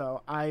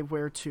 So I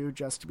wear 2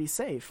 just to be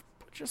safe.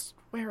 But just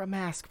wear a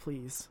mask,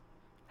 please.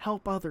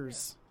 Help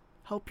others.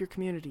 Help your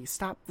community.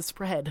 Stop the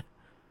spread.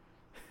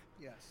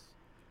 Yes.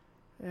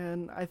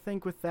 And I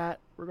think with that,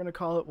 we're going to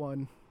call it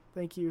one.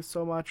 Thank you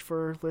so much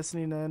for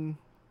listening in.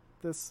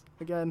 This,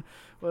 again,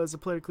 was a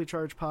politically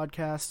charged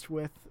podcast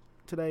with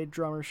today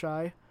Drummer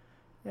Shy.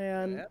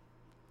 And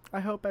I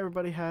hope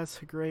everybody has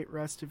a great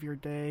rest of your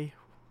day,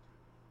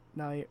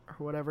 night, or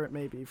whatever it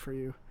may be for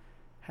you.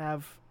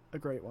 Have a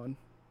great one.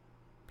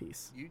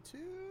 Peace. You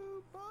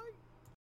too. Bye.